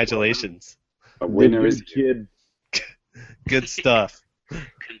 Congratulations. A winner is kid. Good stuff.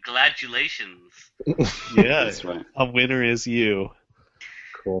 Congratulations. Yeah, That's right. a winner is you.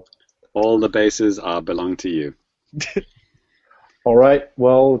 Cool. All the bases belong to you. All right.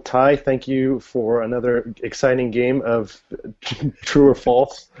 Well, Ty, thank you for another exciting game of true or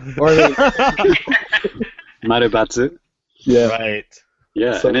false. Or Marubatsu. yeah. Right.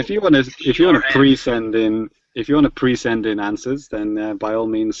 Yeah, So- and if you want to pre-send in answers, then by all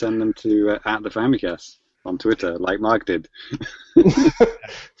means send them to at the Famicast on Twitter, like Mark did.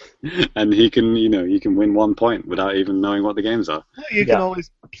 And he can win 1 point without even knowing what the games are. You can always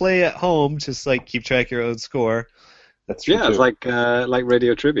play at home, just keep track of your own score. That's true. Yeah, it's like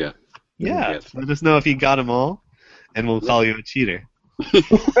radio trivia. Yeah, Yes. let us know if you got them all, and we'll call you a cheater.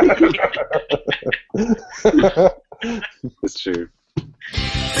 It's true.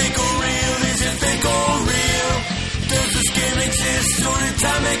 Fake or real, is it fake or real? Does this game exist or did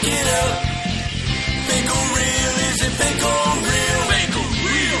time make it up? Fake or real, is it fake or real? Fake or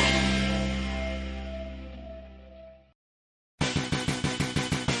real?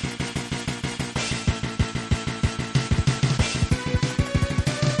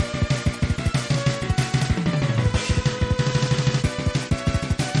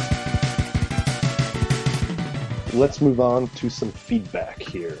 Let's move on to some feedback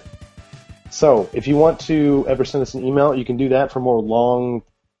here. So, if you want to ever send us an email, you can do that for more long,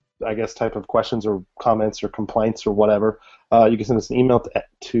 I guess, type of questions or comments or complaints or whatever. You can send us an email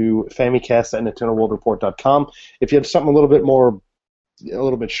to famicast@nintendoworldreport.com. If you have something a little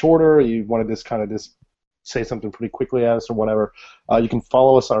bit shorter, you want to just say something pretty quickly at us or whatever, you can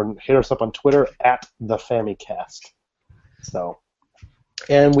follow us or hit us up on Twitter at the Famicast. So,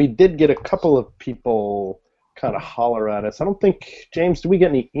 and we did get a couple of people kind of holler at us. I don't think, James, do we get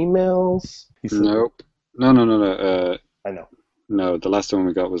any emails? He said, Nope. No. I know. No, the last one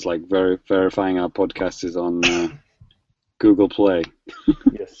we got was verifying our podcast is on Google Play.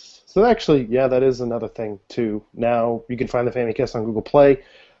 Yes. So actually, yeah, that is another thing too. Now you can find the Famicast on Google Play.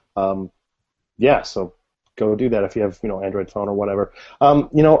 Yeah, so go do that if you have Android phone or whatever.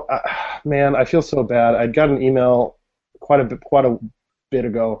 Man, I feel so bad. I got an email quite a bit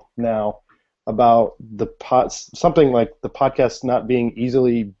ago now about something like the podcast not being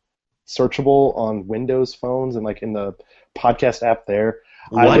easily searchable on Windows phones and in the podcast app there.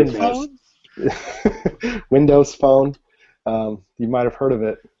 What phone? Windows phone. You might have heard of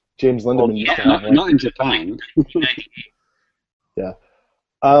it. James Lindemann. used to have one. Not in Japan. Yeah.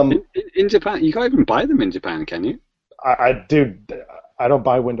 In Japan, you can't even buy them in Japan, can you? I don't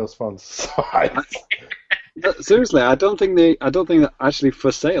buy Windows phones. So Seriously, I don't think they're actually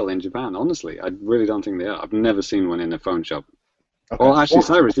for sale in Japan. Honestly, I really don't think they are. I've never seen one in a phone shop. Okay. Well, actually,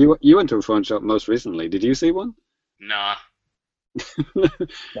 Cyrus, you went to a phone shop most recently. Did you see one? Nah.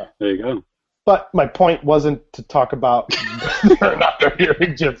 There you go. But my point wasn't to talk about they're not here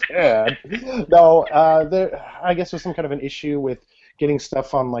in Japan. No, I guess there's some kind of an issue with getting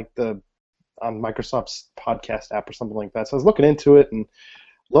stuff on on Microsoft's podcast app or something like that. So I was looking into it, and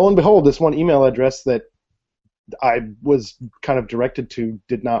lo and behold, this one email address that I was kind of directed to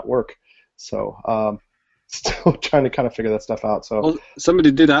did not work. So still trying to kind of figure that stuff out. So Well,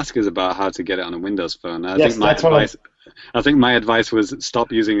 somebody did ask us about how to get it on a Windows phone. I Yes, think my advice was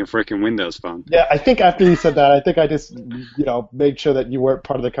stop using a freaking Windows phone. yeah, I think after you said that, I think I just made sure that you weren't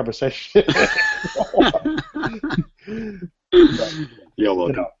part of the conversation. You're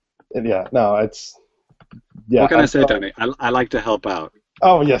welcome. And yeah, no, it's yeah. What can I say, Tony? I like to help out.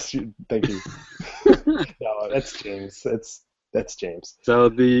 Oh yes, thank you. No, that's James. That's James. So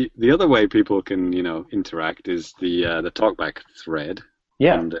the other way people can interact is the talkback thread.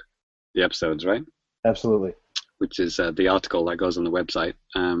 Yeah, And the episodes, right? absolutely. Which is the article that goes on the website.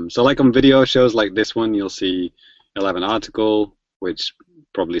 So like on video shows like this one, you'll have an article which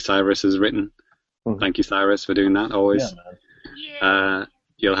probably Cyrus has written. Mhm. Thank you, Cyrus, for doing that always. Yeah, man.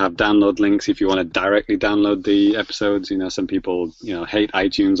 Yeah. you'll have download links if you want to directly download the episodes. You know, some people, you know, hate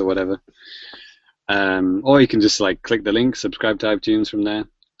iTunes or whatever. Or you can just like click the link, subscribe to iTunes from there.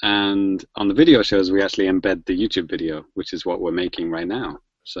 And on the video shows, we actually embed the YouTube video, which is what we're making right now.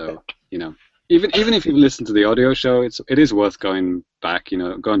 So, you know, even if you've listened to the audio show, it is worth going back, you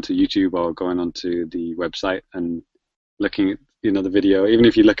know, going to YouTube or going onto the website and looking at, you know, the video. Even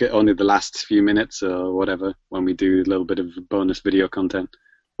if you look at only the last few minutes or whatever, when we do a little bit of bonus video content,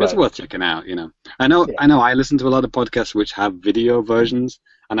 it's worth checking out, you know. I know I listen to a lot of podcasts which have video versions,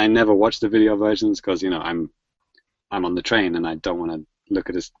 and I never watch the video versions because, you know, I'm on the train and I don't want to look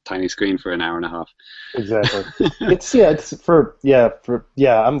at this tiny screen for an hour and a half. Exactly. I'm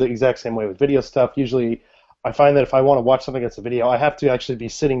the exact same way with video stuff. Usually I find that if I want to watch something that's a video, I have to actually be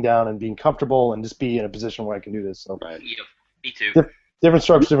sitting down and being comfortable and just be in a position where I can do this. So Yep, me too. Different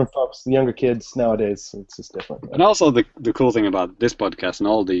strokes, different folks. The younger kids nowadays, it's just different. And also the cool thing about this podcast and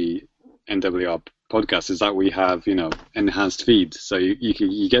all the NWR podcasts is that we have, you know, enhanced feeds. So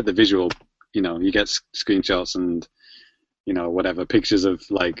you get the visual, you know, you get screenshots and, you know, whatever, pictures of,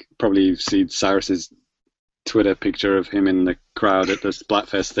 like, probably you've seen Cyrus's Twitter picture of him in the crowd at the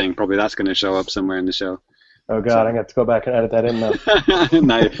Splatfest thing. Probably that's going to show up somewhere in the show. Oh, God, I'm going to have to go back and edit that in now.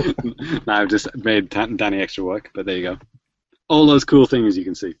 now I've just made Danny extra work, but there you go. All those cool things you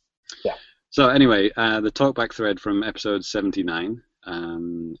can see. Yeah. So anyway, the talkback thread from episode 79.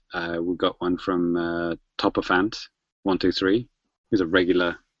 We got one from Topperfant123, who's a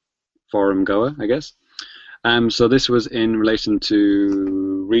regular forum goer, I guess. So this was in relation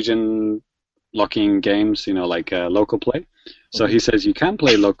to region locking games, you know, like local play. So he says you can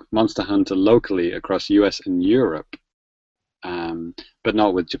play Monster Hunter locally across US and Europe, but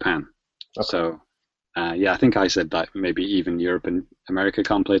not with Japan. Okay. So, I think I said that maybe even Europe and America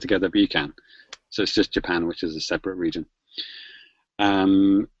can't play together, but you can. So it's just Japan, which is a separate region.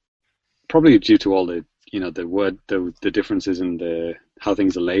 Probably due to all the, you know, the differences in how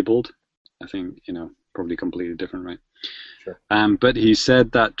things are labeled. I think, you know, probably completely different, right? Sure. But he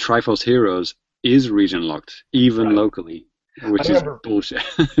said that Triforce Heroes is region locked, even locally, which is bullshit.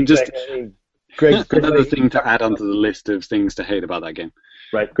 Just another thing to add onto the list of things to hate about that game.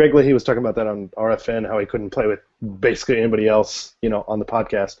 Right. Greg Leahy was talking about that on RFN, how he couldn't play with basically anybody else, you know, on the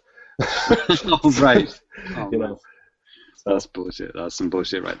podcast. Oh, right. You know. So. That's bullshit. That's some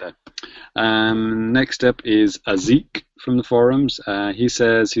bullshit right there. Next up is Azik from the forums. He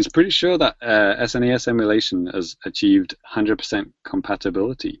says he's pretty sure that SNES emulation has achieved 100%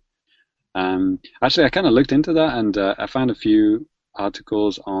 compatibility. Actually, I kind of looked into that, and I found a few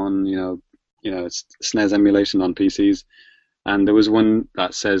articles on, you know, SNES emulation on PCs, and there was one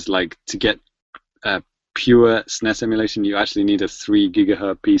that says, like, to get pure SNES emulation, you actually need a 3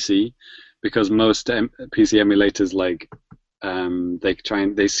 gigahertz PC, because most PC emulators, like,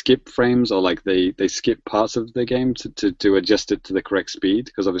 they skip frames, or like they skip parts of the game to adjust it to the correct speed,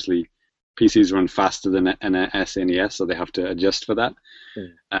 because obviously PCs run faster than an SNES, so they have to adjust for that.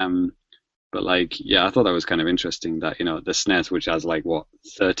 But like, yeah, I thought that was kind of interesting that, you know, the SNES, which has like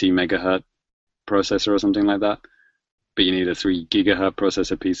 30 megahertz processor or something like that, but you need a 3 gigahertz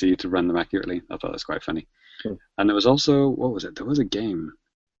processor PC to run them accurately. I thought that was quite funny. And there was also, what was it? There was a game.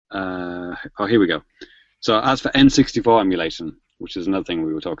 Here we go. So as for N64 emulation, which is another thing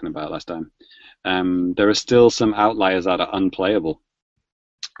we were talking about last time, there are still some outliers that are unplayable.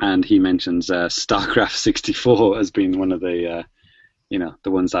 And he mentions StarCraft 64 as being one of the,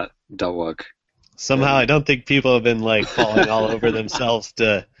 the ones that don't work. Somehow I don't think people have been like falling all over themselves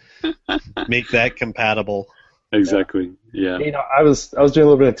to make that compatible. Exactly. Yeah. You know, I was doing a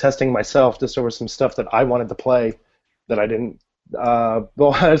little bit of testing myself just over some stuff that I wanted to play that I didn't. I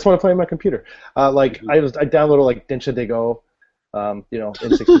just want to play on my computer. I downloaded like Densha de Go,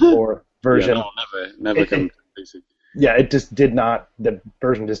 N64 version. Yeah, never come to PC. Yeah, it just did not. The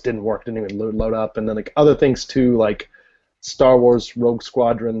version just didn't work. Didn't even load up. And then like other things too, like Star Wars Rogue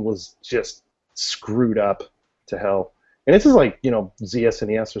Squadron was just screwed up to hell. And this is like,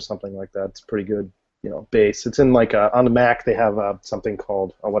 ZSNES or something like that. It's pretty good, base. It's in like on the Mac they have something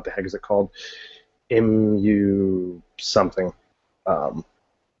called, what the heck is it called? MU something.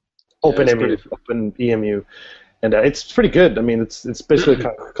 Open EMU, and it's pretty good. I mean, it's basically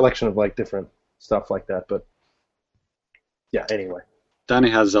a collection of like different stuff like that. But yeah, anyway.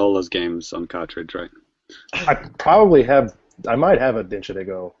 Danny has all those games on cartridge, right? I might have a Densha de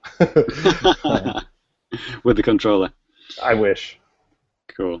Go. With the controller. I wish.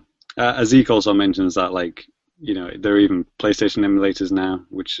 Cool. Azik also mentions that, like, there are even PlayStation emulators now,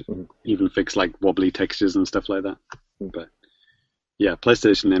 which even fix like wobbly textures and stuff like that. But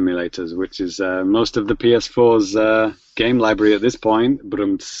PlayStation emulators, which is most of the PS4's game library at this point. But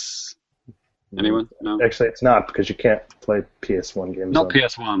anyone? No. Actually, it's not because you can't play PS1 games. Not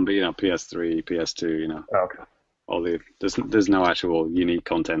PS1, but PS3, PS2. Oh, okay. All there's no actual unique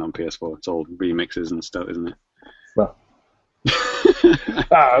content on PS4. It's all remixes and stuff, isn't it? Well,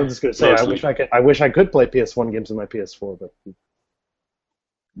 I was just gonna say I wish I could play PS1 games on my PS4, but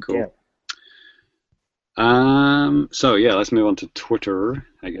cool. So yeah, let's move on to Twitter,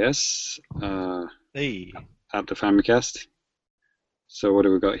 I guess. Hey. At the Famicast. So what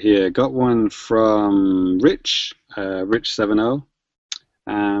do we got here? Got one from Rich, Rich70.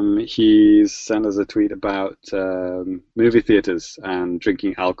 He sent us a tweet about movie theaters and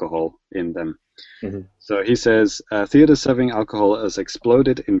drinking alcohol in them. Mm-hmm. So he says, theaters serving alcohol has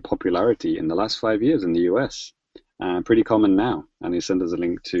exploded in popularity in the last 5 years in the US. Pretty common now. And he sent us a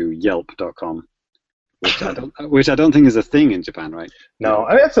link to Yelp.com, which I don't think is a thing in Japan, right? No,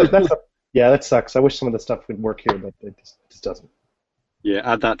 I mean, that sucks. I wish some of the stuff would work here, but it just doesn't. Yeah,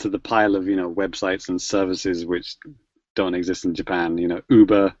 add that to the pile of websites and services which don't exist in Japan.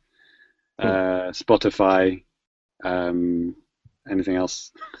 Uber, Spotify, anything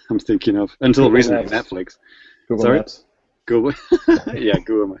else I'm thinking of until Google recently. Maps. Netflix. Google Sorry? Maps. Google. Yeah,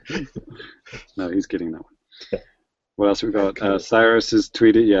 Google Maps. No, he's getting that one. Yeah. What else we got? Cyrus is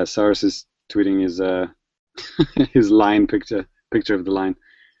tweeted. Yeah, Cyrus is tweeting his his line picture of the line.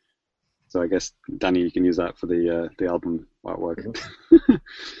 So I guess Danny, you can use that for the album artwork.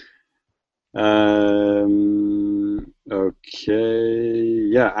 Okay.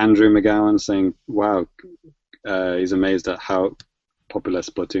 Yeah, Andrew McGowan saying, "Wow, he's amazed at how popular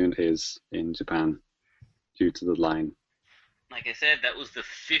Splatoon is in Japan due to the line." Like I said, that was the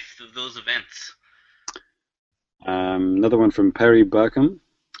 5th of those events. Another one from Perry Burkham,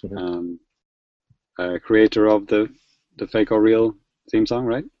 creator of the Fake or Real theme song,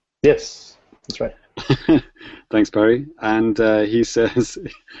 right? Yes, that's right. Thanks, Perry. And he says,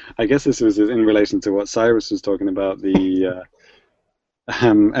 I guess this was in relation to what Cyrus was talking about, the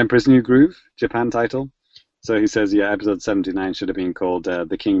Emperor's New Groove, Japan title. So he says, yeah, episode 79 should have been called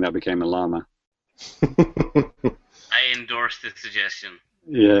The King That Became a Llama. I endorse this suggestion.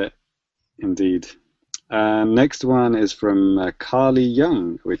 Yeah, indeed. Next one is from Carly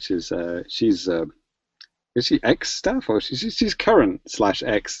Young, which is, is she ex-staff or she's current /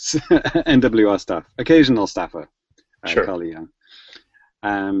 ex NWR staff, occasional staffer, Sure. Carly Young.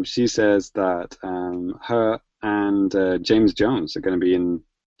 She says that her and James Jones are going to be in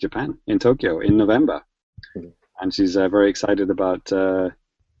Japan, in Tokyo, in November. Mm-hmm. And she's very excited about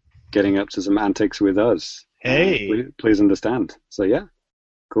getting up to some antics with us. Hey. Please understand. So yeah,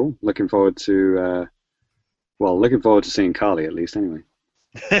 cool. Looking forward to seeing Carly at least anyway.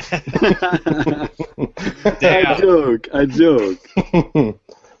 I joke.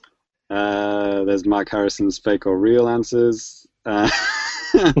 There's Mark Harrison's Fake or Real answers.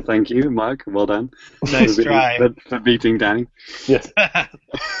 Thank you, Mark. Well done. Nice try. For beating Danny. Yes.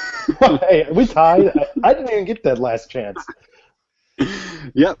 Hey, we tied. I didn't even get that last chance.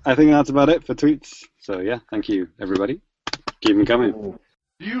 Yep, I think that's about it for tweets. So yeah, thank you, everybody. Keep them coming.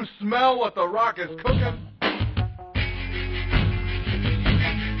 Do you smell what the Rock is cooking?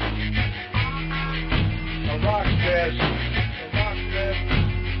 The Rock says, the Rock says,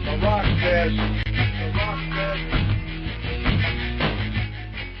 the Rock says, the Rock says.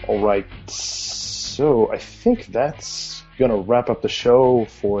 All right. So I think that's going to wrap up the show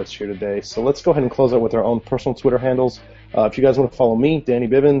for us here today. So let's go ahead and close out with our own personal Twitter handles. If you guys want to follow me, Danny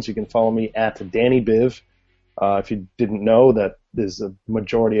Bivens, you can follow me at DannyBiv. If you didn't know, that there's a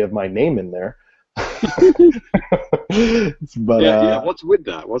majority of my name in there. But yeah, what's with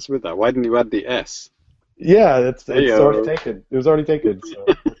that? Why didn't you add the S? Yeah, it's already taken. It was already taken.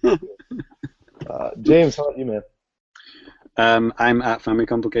 So. James, how about you, man? I'm at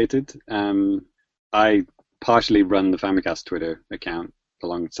FamiComplicated. I partially run the Famicast Twitter account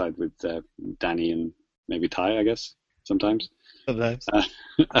alongside with Danny and maybe Ty, I guess, sometimes. Sometimes.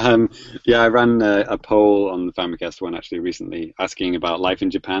 Yeah, I ran a poll on the Famicast one actually recently asking about life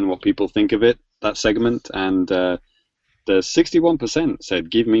in Japan, what people think of it, that segment, and the 61% said,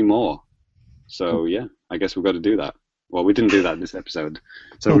 give me more. So, yeah, I guess we've got to do that. Well, we didn't do that this episode.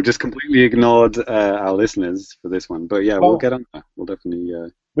 So we just completely ignored our listeners for this one. But, yeah, we'll get on that. We'll definitely...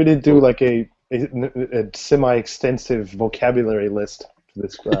 we did do like a semi-extensive vocabulary list for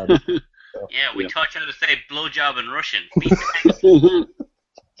this crowd. So, yeah, we taught you how to say blowjob in Russian. You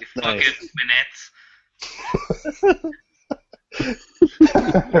fucking minettes.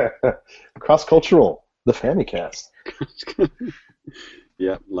 Cross-cultural, the Famicast.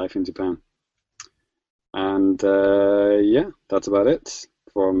 Yeah, life in Japan. And yeah, that's about it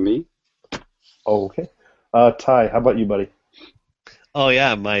for me. Okay. Ty, how about you, buddy? Oh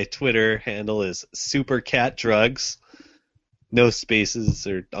yeah, my Twitter handle is supercatdrugs. No spaces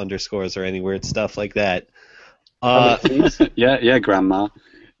or underscores or any weird stuff like that. How many T's? Yeah, Grandma.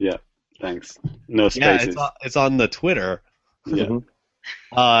 Yeah, thanks. No Yeah, spaces. it's on the Twitter. Yeah.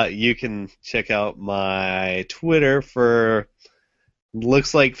 Mhm. You can check out my Twitter for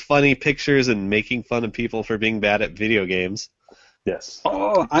looks like funny pictures and making fun of people for being bad at video games. Yes.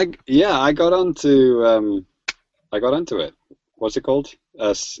 Oh, I got onto it. What's it called?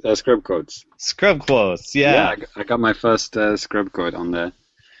 Scrub quotes. Scrub quotes, yeah. I got my first scrub quote on there.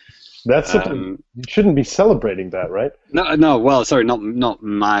 That's something you shouldn't be celebrating that, right? No. Well, sorry, not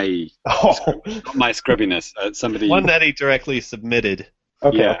my Oh. not my scrubbiness. Somebody. One that he directly submitted.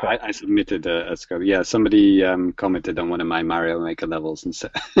 Okay. Yeah, Okay. I submitted a scrub. Yeah, somebody commented on one of my Mario Maker levels and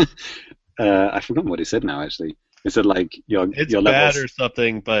said, I forgot what he said now. Actually, he said like your It's your bad levels, or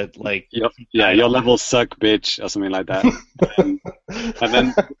something, but like your levels suck, bitch, or something like that. And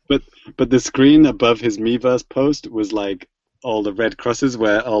then, but the screen above his Miiverse post was like all the red crosses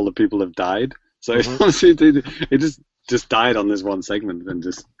where all the people have died. So it just died on this one segment and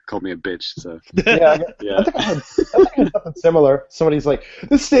just called me a bitch. So Yeah, I think I had something similar. Somebody's like,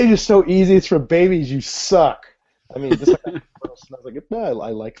 "This stage is so easy. It's for babies. You suck." I mean, just like that. And I was like, "No, I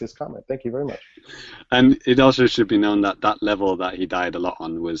like this comment. Thank you very much." And it also should be known that that level that he died a lot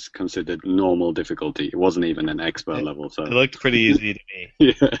on was considered normal difficulty. It wasn't even an expert level. So it looked pretty easy to me.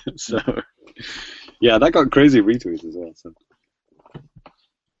 yeah, so yeah, that got crazy retweets as well. So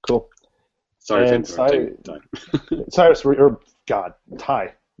Cool. sorry to And interrupt. Cyrus, or God,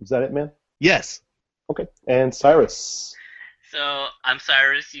 Ty. Is that it, man? Yes. Okay. And Cyrus. So I'm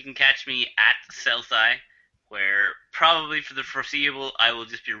Cyrus. You can catch me at Celsi, where probably for the foreseeable I will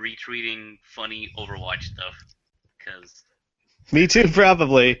just be retweeting funny Overwatch stuff. Because Me too,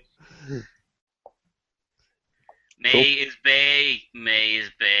 probably. May is Bay, May is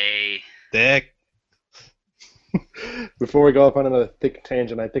Bay. Dick. Before we go off on another thick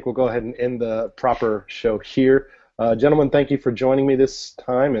tangent, I think we'll go ahead and end the proper show here. Gentlemen, thank you for joining me this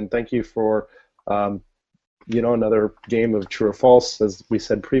time, and thank you for, another game of true or false, as we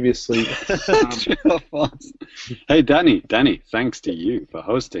said previously. Hey, Danny, thanks to you for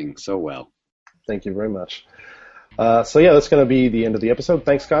hosting so well. Thank you very much. So yeah, that's going to be the end of the episode.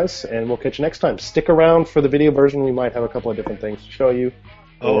 Thanks, guys, and we'll catch you next time. Stick around for the video version. We might have a couple of different things to show you.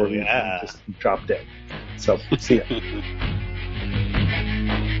 Oh, or yeah. just drop dead. So, see ya.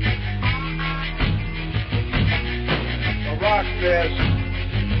 The rock says,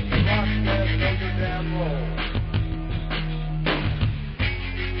 Notre Dame roll.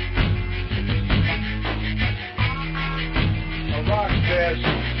 The rock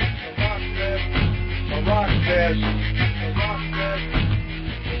says,